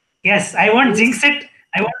 Yes, I won't Yes. jinx it.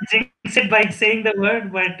 I won't jinx it by saying the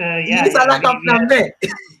word, but ಈ ಸಲ yeah, cup we ನಮ್ದೇ.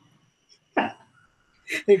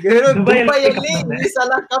 Dubai will pick up ದುಬೈಯಲ್ಲಿ number. ಈ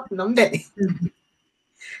ಸಲ cup ನಮ್ದೇ.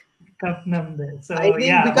 Cup number. So I think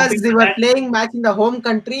yeah, because hoping they for were that. playing match in the home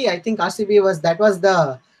country, I think RCB was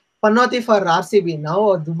the Panoti for RCB. Now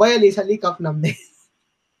Dubai ಅಲ್ಲಿ ಈ ಸಲ cup ನಮ್ದೇ.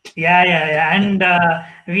 Yeah. And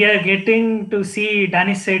we are getting to see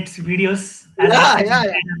Danish Seth's videos as Yeah, often yeah, as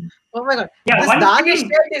yeah. they- Oh my god. Yeah, This Danish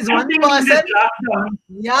Seth is one one thing in this person. lockdown.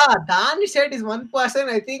 Yeah, Danish Seth is one person.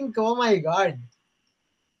 I think, oh my god.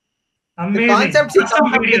 The Amazing. concepts he Awesome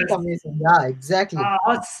comes up with videos. amazing. Yeah, exactly.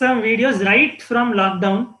 Awesome videos right from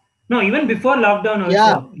lockdown. No, even before lockdown also.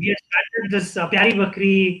 Yeah. We had started this Pyari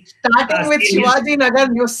Bakri Starting with series. Shivaji Nagar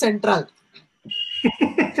News Central.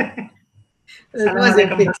 It was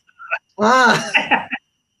epic.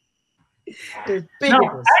 Epic No,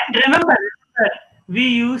 it was. and remember, we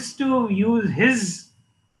used to use his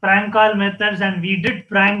prank call methods, and we did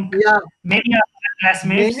prank Yeah, many of our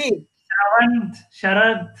classmates. many. Shravant,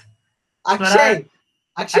 Sharad, Akshay.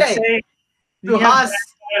 Akshay. We have Suhas.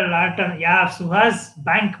 pranked a lot of, yeah, Suhas,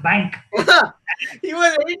 bank. He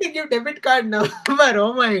was ready to give debit card number.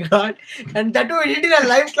 Oh my god. And that too, he did a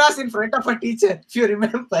live class in front of a teacher, if you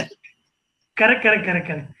remember. Correct.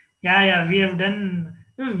 Yeah, we have done.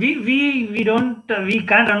 We don't we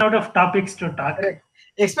can't run out of topics to talk. Correct.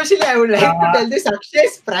 Especially, I would like to tell this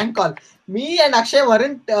Akshay's prank call. Me and Akshay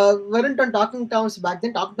weren't on talking terms back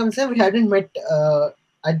then. Talking terms, we hadn't met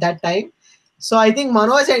at that time. So I think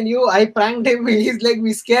Manoj and you, I pranked him. He's like,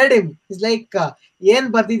 we scared him. He's like, "Yen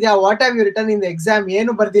bardidya? What have you written in the exam?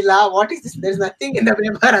 Yenu bardilla? What is this? There's nothing in the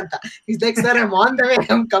paper." Anta. He's like, "Sir, I'm on the way.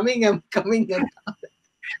 I'm coming."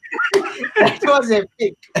 That was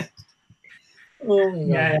epic. Oh my god.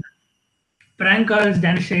 Yeah. Prank calls,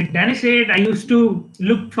 Danish Shade. I used to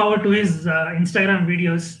look forward to his Instagram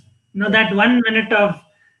videos. That 1 minute of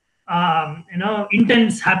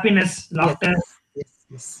intense happiness, Yes. laughter. Yes.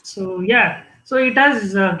 Yes. So yeah, so it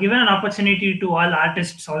has given an opportunity to all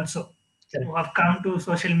artists also Correct. who have come to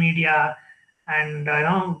social media and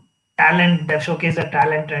talent. They've showcased their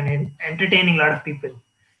talent and entertaining a lot of people.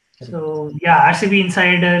 Correct. So yeah, RCB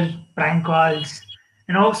Insider, prank calls.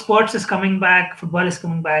 Sports is coming back, football is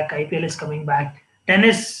coming back, IPL is coming back.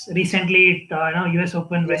 Tennis recently, US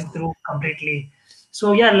Open Yes. went through completely.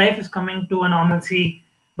 So yeah, life is coming to a normalcy,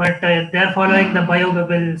 but they're following the bio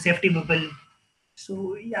bubble, safety bubble.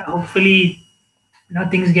 So yeah, hopefully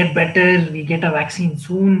things get better. We get a vaccine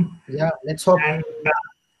soon, Yeah. Let's hope. and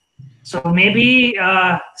so maybe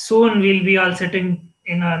soon we'll be all sitting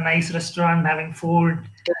in a nice restaurant having food,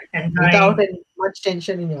 Correct. Without enjoying. any much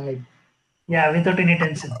tension in your head. Yeah, without any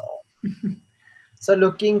tension. So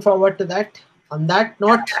looking forward to that. On that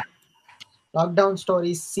note, Lockdown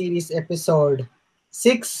Stories series episode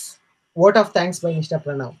 6. Vote of thanks by Mr.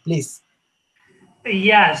 Pranav. Please.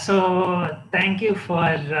 Yeah, so thank you for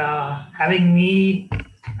having me,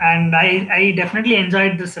 and I definitely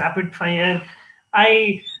enjoyed this rapid fire.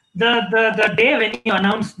 I the day when you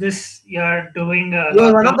announced this, you're doing a You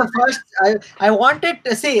are one lockdown. of the first. I wanted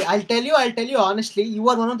to say. I'll tell you honestly. You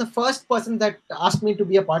are one of the first person that asked me to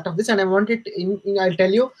be a part of this, and I wanted. I'll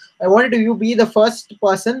tell you. I wanted you be the first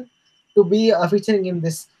person to be featuring in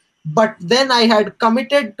this. But then I had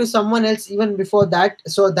committed to someone else even before that,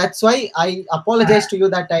 so that's why I apologize to you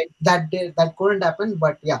that that couldn't happen.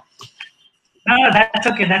 But yeah, No, that's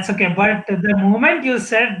okay. That's okay. But the moment you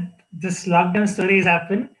said this lockdown stories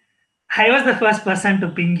happen, I was the first person to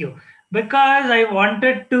ping you because I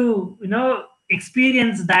wanted to,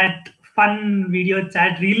 experience that fun video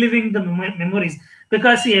chat, reliving the memories.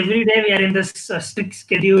 Because see, every day we are in this strict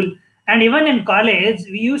schedule, and even in college,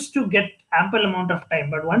 we used to get ample amount of time.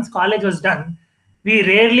 But once college was done, we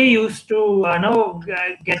rarely used to,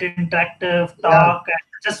 get interactive, yeah, talk, and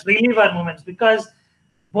just relive our moments because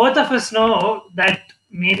both of us know that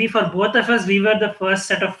maybe for both of us, we were the first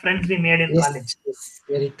set of friends we made in college. yes, yes,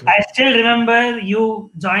 very true. I still remember you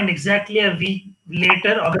joined exactly a week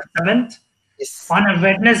later, August 7th, Yes, on a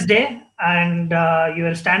Wednesday, and you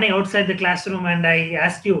were standing outside the classroom, and I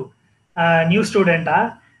asked you, new student,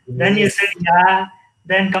 huh? Then you said, yes, yeah.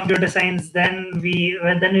 Then computer science. Then we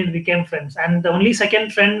became friends, and the only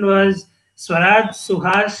second friend was Swaraj,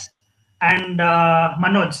 Suhas, and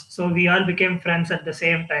Manoj. So we all became friends at the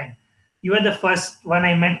same time. You were the first one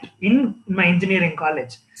I met in my engineering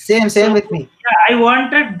college. same So with me. yeah, I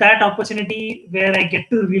wanted that opportunity where I get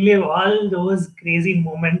to relive all those crazy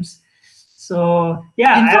moments. So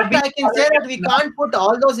yeah, In I have fact, been I can say following that we a lot. can't put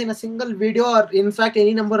all those in a single video, or in fact,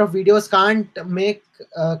 any number of videos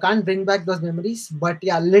can't bring back those memories. But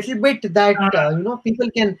yeah, little bit that Uh, people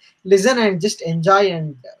can listen and just enjoy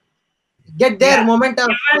and get their yeah, moment of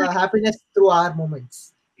even happiness through our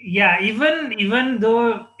moments. yeah, even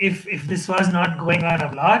though if this was not going on a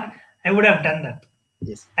vlog, I would have done that.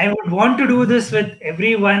 Yes, I would want to do this with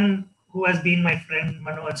everyone who has been my friend,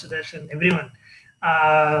 Manoj, Sudarshan, everyone.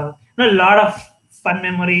 A lot of fun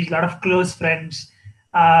memories, a lot of close friends.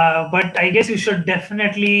 But I guess you should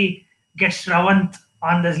definitely get Shravant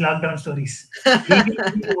on this lockdown stories.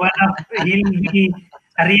 He'll be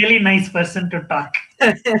a really nice person to talk.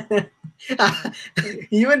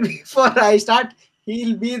 even before I start,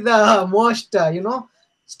 he'll be the most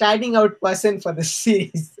standing out person for the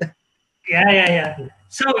series. Yeah.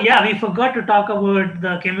 So yeah, we forgot to talk about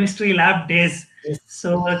the chemistry lab days. Yes.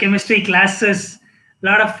 So chemistry classes, a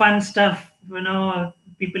lot of fun stuff.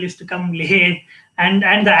 People used to come late, and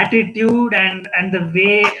the attitude and the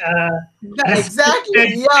way Exactly. respected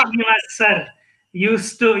Yeah. Srinivas sir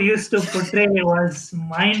used to portray was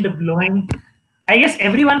mind blowing. I guess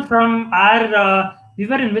everyone from our we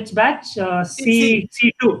were in which batch? See, C2.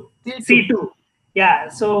 see too. C2. Yeah,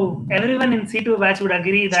 so everyone in C2 batch would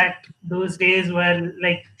agree that those days were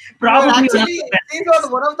like We were probably one of actually, the best these were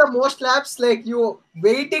days. one of the most labs like you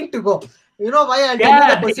waiting to go. You know why? I'll tell you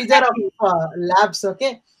the Yeah, procedure of exactly. labs.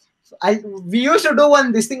 Okay. We used to do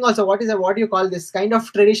one this thing also. What do you call this kind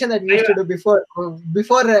of tradition that we used to do before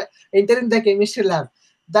entering the chemistry lab?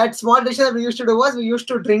 That small tradition that we used to do was we used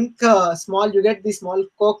to drink small. You get these small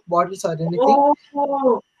Coke bottles or anything. Oh,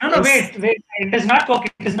 no, Yes. wait. It is not Coke.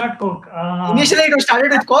 It is not Coke. Initially, it was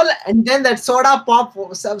started with coal, and then that soda pop,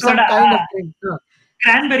 some Soda, kind of drink.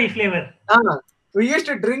 cranberry flavor. Uh, we used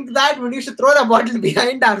to drink that. We used to throw the bottle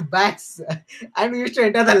behind our backs, and we used to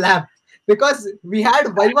enter the lab because we had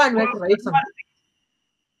Viva and we had to write something.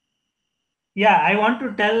 Yeah, I want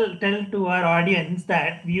to tell to our audience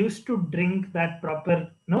that we used to drink that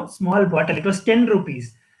proper, small bottle. It was 10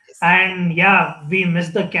 rupees. And yeah, we miss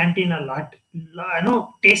the canteen a lot. I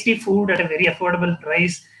know tasty food at a very affordable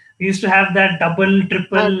price. We used to have that double,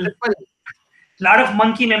 triple, Triple. lot of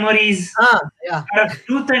monkey memories, Yeah. lot of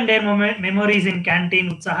truth and dare memories in canteen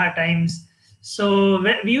Utsaha times. So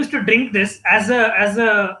we used to drink this as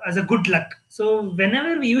a good luck. So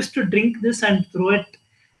whenever we used to drink this and throw it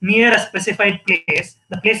near a specified place,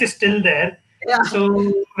 the place is still there. Yeah.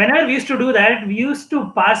 So whenever we used to do that, we used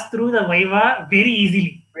to pass through the Viva very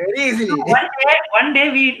easily. Very So easily. one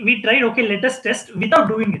day we tried, okay, let us test without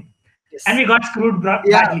doing it. And Yes. we got screwed Yeah,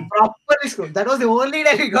 badly. properly screwed. That was the only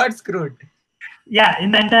day we got screwed. Yeah,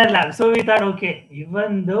 in the entire lab. So we thought, okay,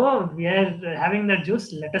 even though we are having that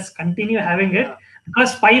juice, let us continue having it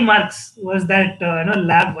because 5 marks was that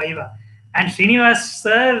lab viva. And Srinivas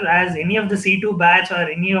sir, as any of the C2 batch or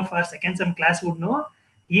any of our second sem class would know,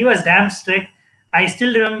 he was damn strict. I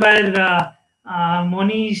still remember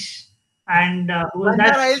Monish and who was Wonder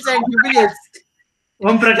that? Isles and Jubilees.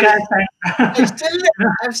 Om Prakash.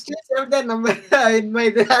 I've still saved their number in my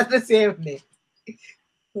as the same name.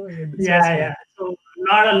 Oh, yeah, this was Yeah, fun. yeah. So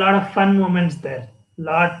a lot of fun moments there.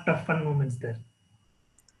 Lot of fun moments there.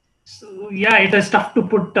 So yeah, it is tough to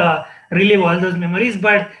put relive all those memories.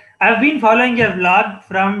 But I've been following your vlog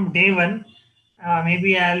from day one.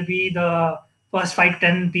 Maybe I'll be the first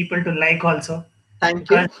 5-10 people to like also Thank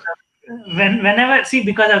because you. whenever see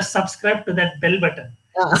because I've subscribed to that bell button.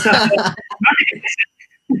 So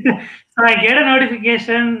Yeah. so I get a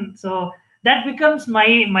notification. So that becomes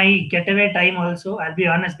my getaway time also. I'll be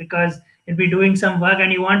honest because you'll be doing some work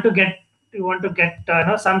and you want to get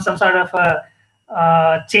some sort of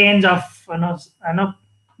a change of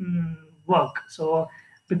work. So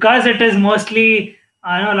because it is mostly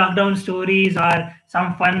lockdown stories or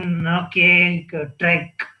some fun cake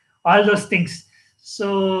trek all those things.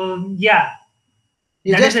 So yeah,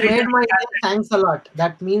 You that is just the reason. made my day. Thanks a lot.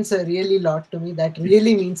 That means a really lot to me. That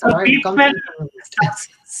really means a So lot. It comes people from my heart.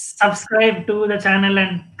 subscribe to the channel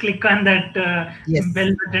and click on that Yes.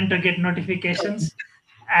 bell button to get notifications.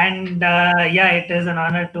 And yeah, it is an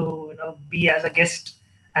honor to be as a guest,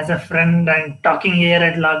 as a friend, and talking here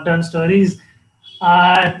at Lockdown Stories.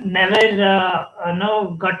 Never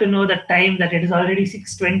got to know the time that it is already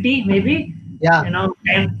 6:20 maybe. Yeah.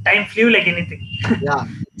 Time flew like anything. Yeah.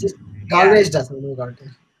 It Yeah. always does. Oh my God.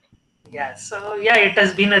 Yeah, so yeah, it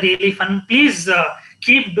has been a really fun. Please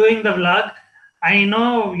keep doing the vlog. I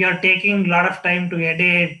know you're taking a lot of time to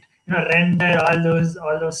edit, render all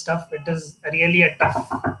those stuff. It is really a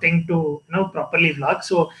tough thing to properly vlog.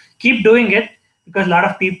 So keep doing it because a lot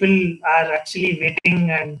of people are actually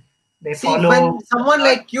waiting and they See, follow. when someone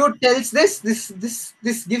like you tells this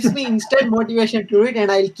gives me instant motivation to do it,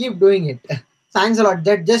 and I'll keep doing it. Thanks a lot.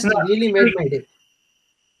 That just No, really made my day.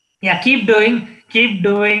 yeah, keep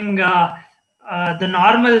doing the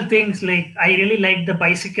normal things. Like I really like the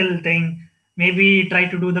bicycle thing. Maybe try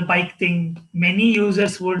to do the bike thing. Many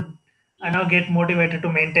users would get motivated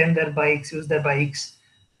to maintain their bikes, use their bikes,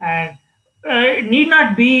 and it need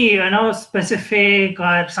not be specific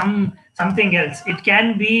or something else. It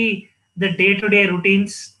can be the day-to-day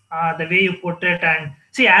routines, the way you put it. And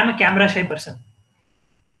see, I'm a camera shy person.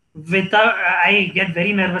 Without I get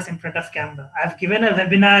very nervous in front of camera. I've given a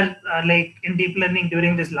webinar like in deep learning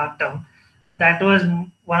during this lockdown. That was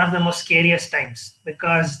one of the most scariest times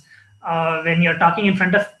because when you're talking in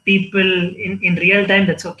front of people in real time,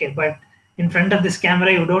 that's okay, but in front of this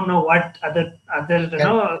camera you don't know what other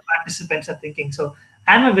Correct. participants are thinking. So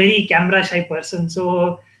I'm a very camera shy person.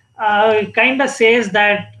 So it kind of says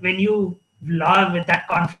that when you vlog with that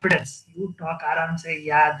confidence, you talk around, say,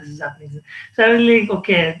 yeah, this is happening. So I was like,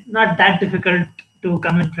 okay, not that difficult to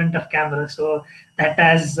come in front of camera. So that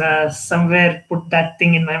has somewhere put that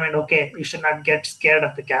thing in my mind. Okay, you should not get scared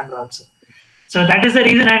of the camera also. So that is the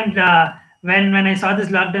reason. And when I saw this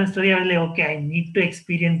lockdown story, I was like, okay, I need to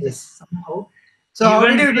experience this Yes. somehow. So how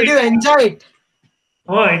Even did you enjoy it?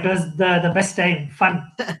 oh, it was the best time.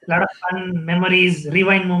 Fun, a lot of fun memories,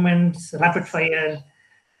 rewind moments, rapid Yes. fire.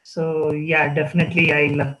 So yeah, definitely I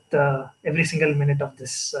loved every single minute of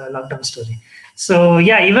this lockdown story. So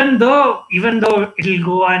yeah, even though it'll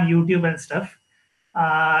go on YouTube and stuff,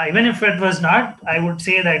 even if it was not, I would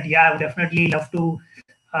say that yeah, I would definitely love to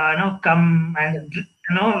come and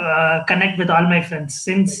connect with all my friends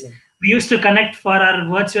since we used to connect for our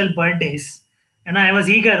virtual birthdays. And I was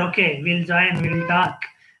eager. Okay, we'll join, we'll talk,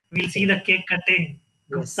 we'll see the cake cutting.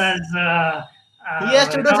 Yes. Gupta's He has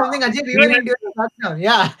to do something, Ajit, even in during lockdown.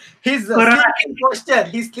 Yeah. His Corona sleeping posture.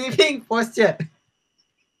 His sleeping posture.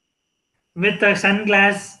 with a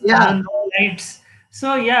sunglass, Yeah. no lights.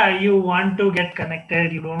 So yeah, you want to get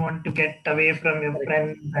connected. You don't want to get away from your Correct.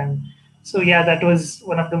 friends, and So yeah, that was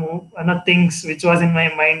one of the things which was in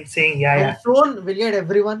my mind, saying And soon we'll get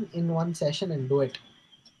everyone in one session and do it.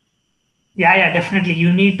 yeah, definitely.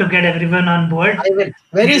 You need to get everyone on board. I will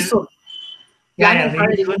very soon. Planning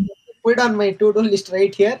Very hard. soon. Put on my to-do list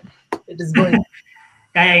right here. It is going.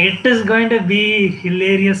 It is going to be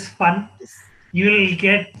hilarious fun. You'll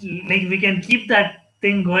get, like, we can keep that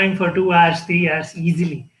thing going for 2 hours, 3 hours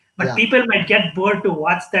easily. But Yeah. people might get bored to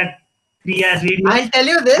watch that 3 hours video. I'll tell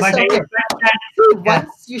you this. But I Okay. expect that,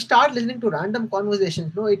 Once you start listening to random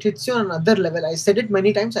conversations, no, it hits you on another level. I said it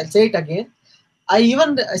many times. I'll say it again. I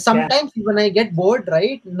even sometimes when I get bored,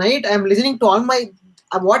 right, night I'm listening to all my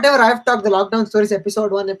whatever I've talked, the lockdown stories,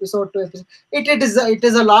 episode 1, episode 2, episode. It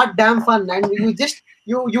is a lot damn fun, and you just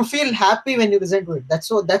you feel happy when you listen to it. That's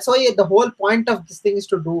why the whole point of this thing is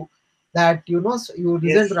to do that. You know, so you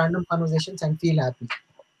listen to random conversations and feel happy.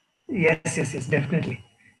 Yes, definitely.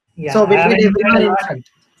 Yeah, So we'll I have get enjoyed everyone a lot. inside.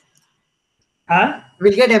 Huh?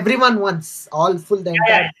 We'll get everyone once, all full, the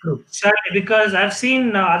entire group. Certainly, because I've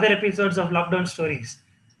seen other episodes of Lockdown Stories,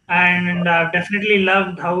 and I've definitely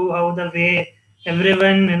loved how the way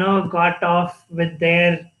everyone got off with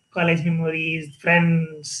their college memories,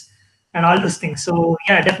 friends, and all those things. So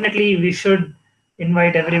yeah, definitely we should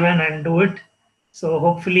invite everyone and do it. So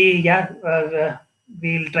hopefully,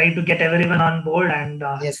 we'll try to get everyone on board and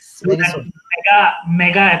Yes, do very that soon.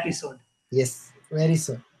 mega episode. Yes, very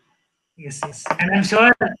soon. Yes. And I'm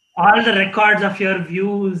sure all the records of your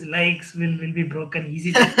views, likes will be broken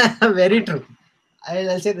easily. Very true.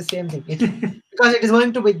 I'll say the same thing. Because it is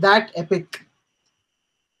going to be that epic.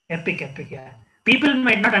 Epic, yeah. People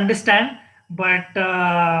might not understand, but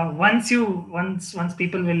once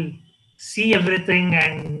people will see everything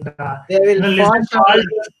and They will listen to fall all short.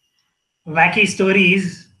 those wacky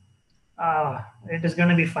stories, it is going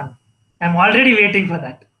to be fun. I'm already waiting for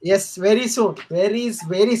that. Yes, very soon. Very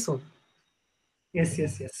soon. Yes.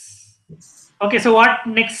 Okay, so what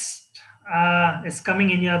next is coming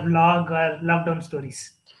in your vlog or lockdown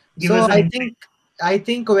stories? Give us So an insight. I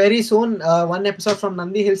think very soon one episode from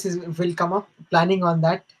Nandi Hills will come up. Planning on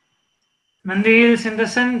that. Nandi Hills, in the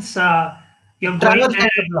sense, you're Travel going there.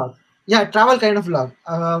 kind of vlog. Yeah, travel kind of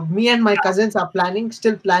vlog. Me and my cousins are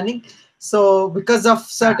still planning. So because of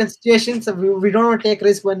certain situations, we don't want to take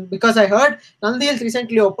risk because I heard Nandi Hills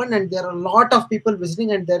recently opened and there are a lot of people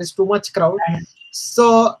visiting and there is too much crowd.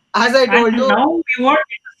 So as I told you, now we won't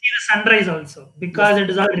get to see the sunrise also because it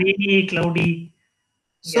is all rainy, cloudy.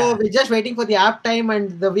 So we're just waiting for the app time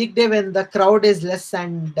and the weekday when the crowd is less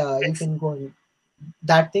and you can go in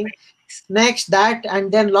that thing. Next that,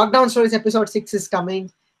 and then Lockdown Stories episode 6 is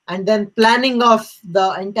coming, and then planning of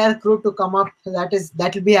the entire crew to come up.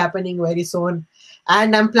 That will be happening very soon.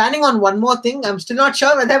 And I'm planning on one more thing. I'm still not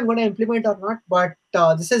sure whether I'm going to implement or not, but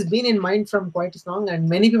this has been in mind from quite long, and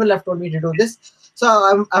many people have told me to do this.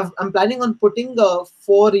 So I'm planning on putting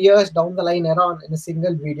 4 years down the line around in a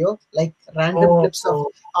single video, like random clips of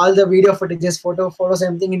all the video footages, photos,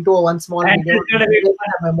 everything into one small video,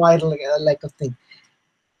 a memoir like a thing.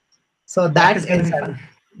 So that is fun.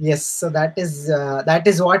 Yes. So that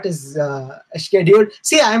is what is scheduled.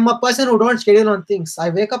 See, I'm a person who don't schedule on things. I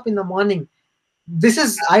wake up in the morning.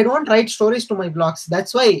 I don't write stories to my vlogs.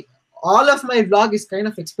 That's why all of my vlog is kind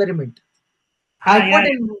of experiment. I put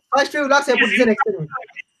in first few vlogs. I put this an experiment.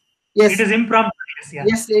 Yes, it is impromptu.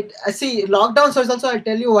 Yes, see lockdown source also. I'll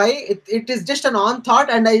tell you why. It is just an on thought,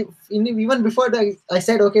 and even before I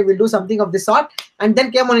said okay, we'll do something of this sort, and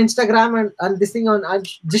then came on Instagram and this thing on. I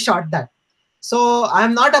just shot that. So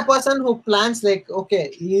I'm not a person who plans like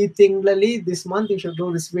okay, this month you should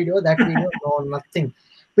do this video, that video. No, nothing,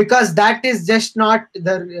 because that is just not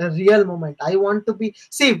the real moment. I want to be.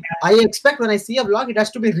 See, I expect when I see a vlog, it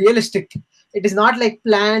has to be realistic. It is not like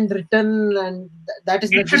planned, written, and that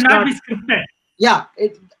is it should not be scripted. Yeah,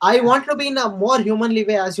 I want to be in a more humanly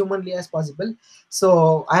as possible.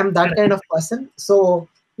 So I'm that kind of person. So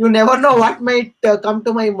you never know what might come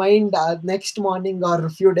to my mind next morning or a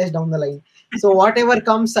few days down the line. So whatever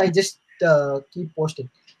comes, I just keep posting.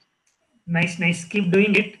 Nice. Keep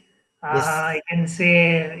doing it. Yes. I can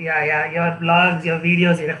say, your vlogs, your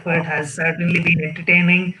videos, your effort has certainly been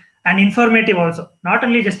entertaining and informative also. Not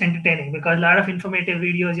only just entertaining, because a lot of informative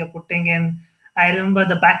videos you're putting in. I remember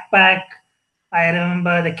the backpack. I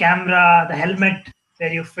remember the camera, the helmet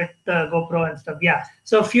where you fit the GoPro and stuff. Yeah.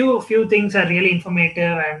 So few things are really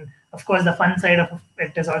informative, and of course the fun side of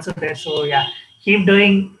it is also there. So yeah, keep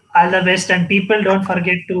doing all the best, and people don't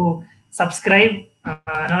forget to subscribe,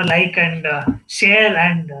 like and share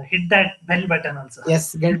and hit that bell button also.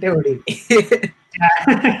 Yes,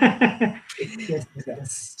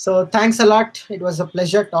 yes. So thanks a lot. It was a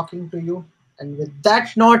pleasure talking to you. And with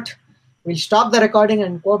that note, we'll stop the recording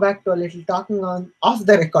and go back to a little talking on off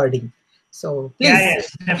the recording. So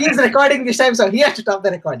please, he's recording this time, so he has to stop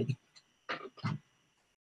the recording.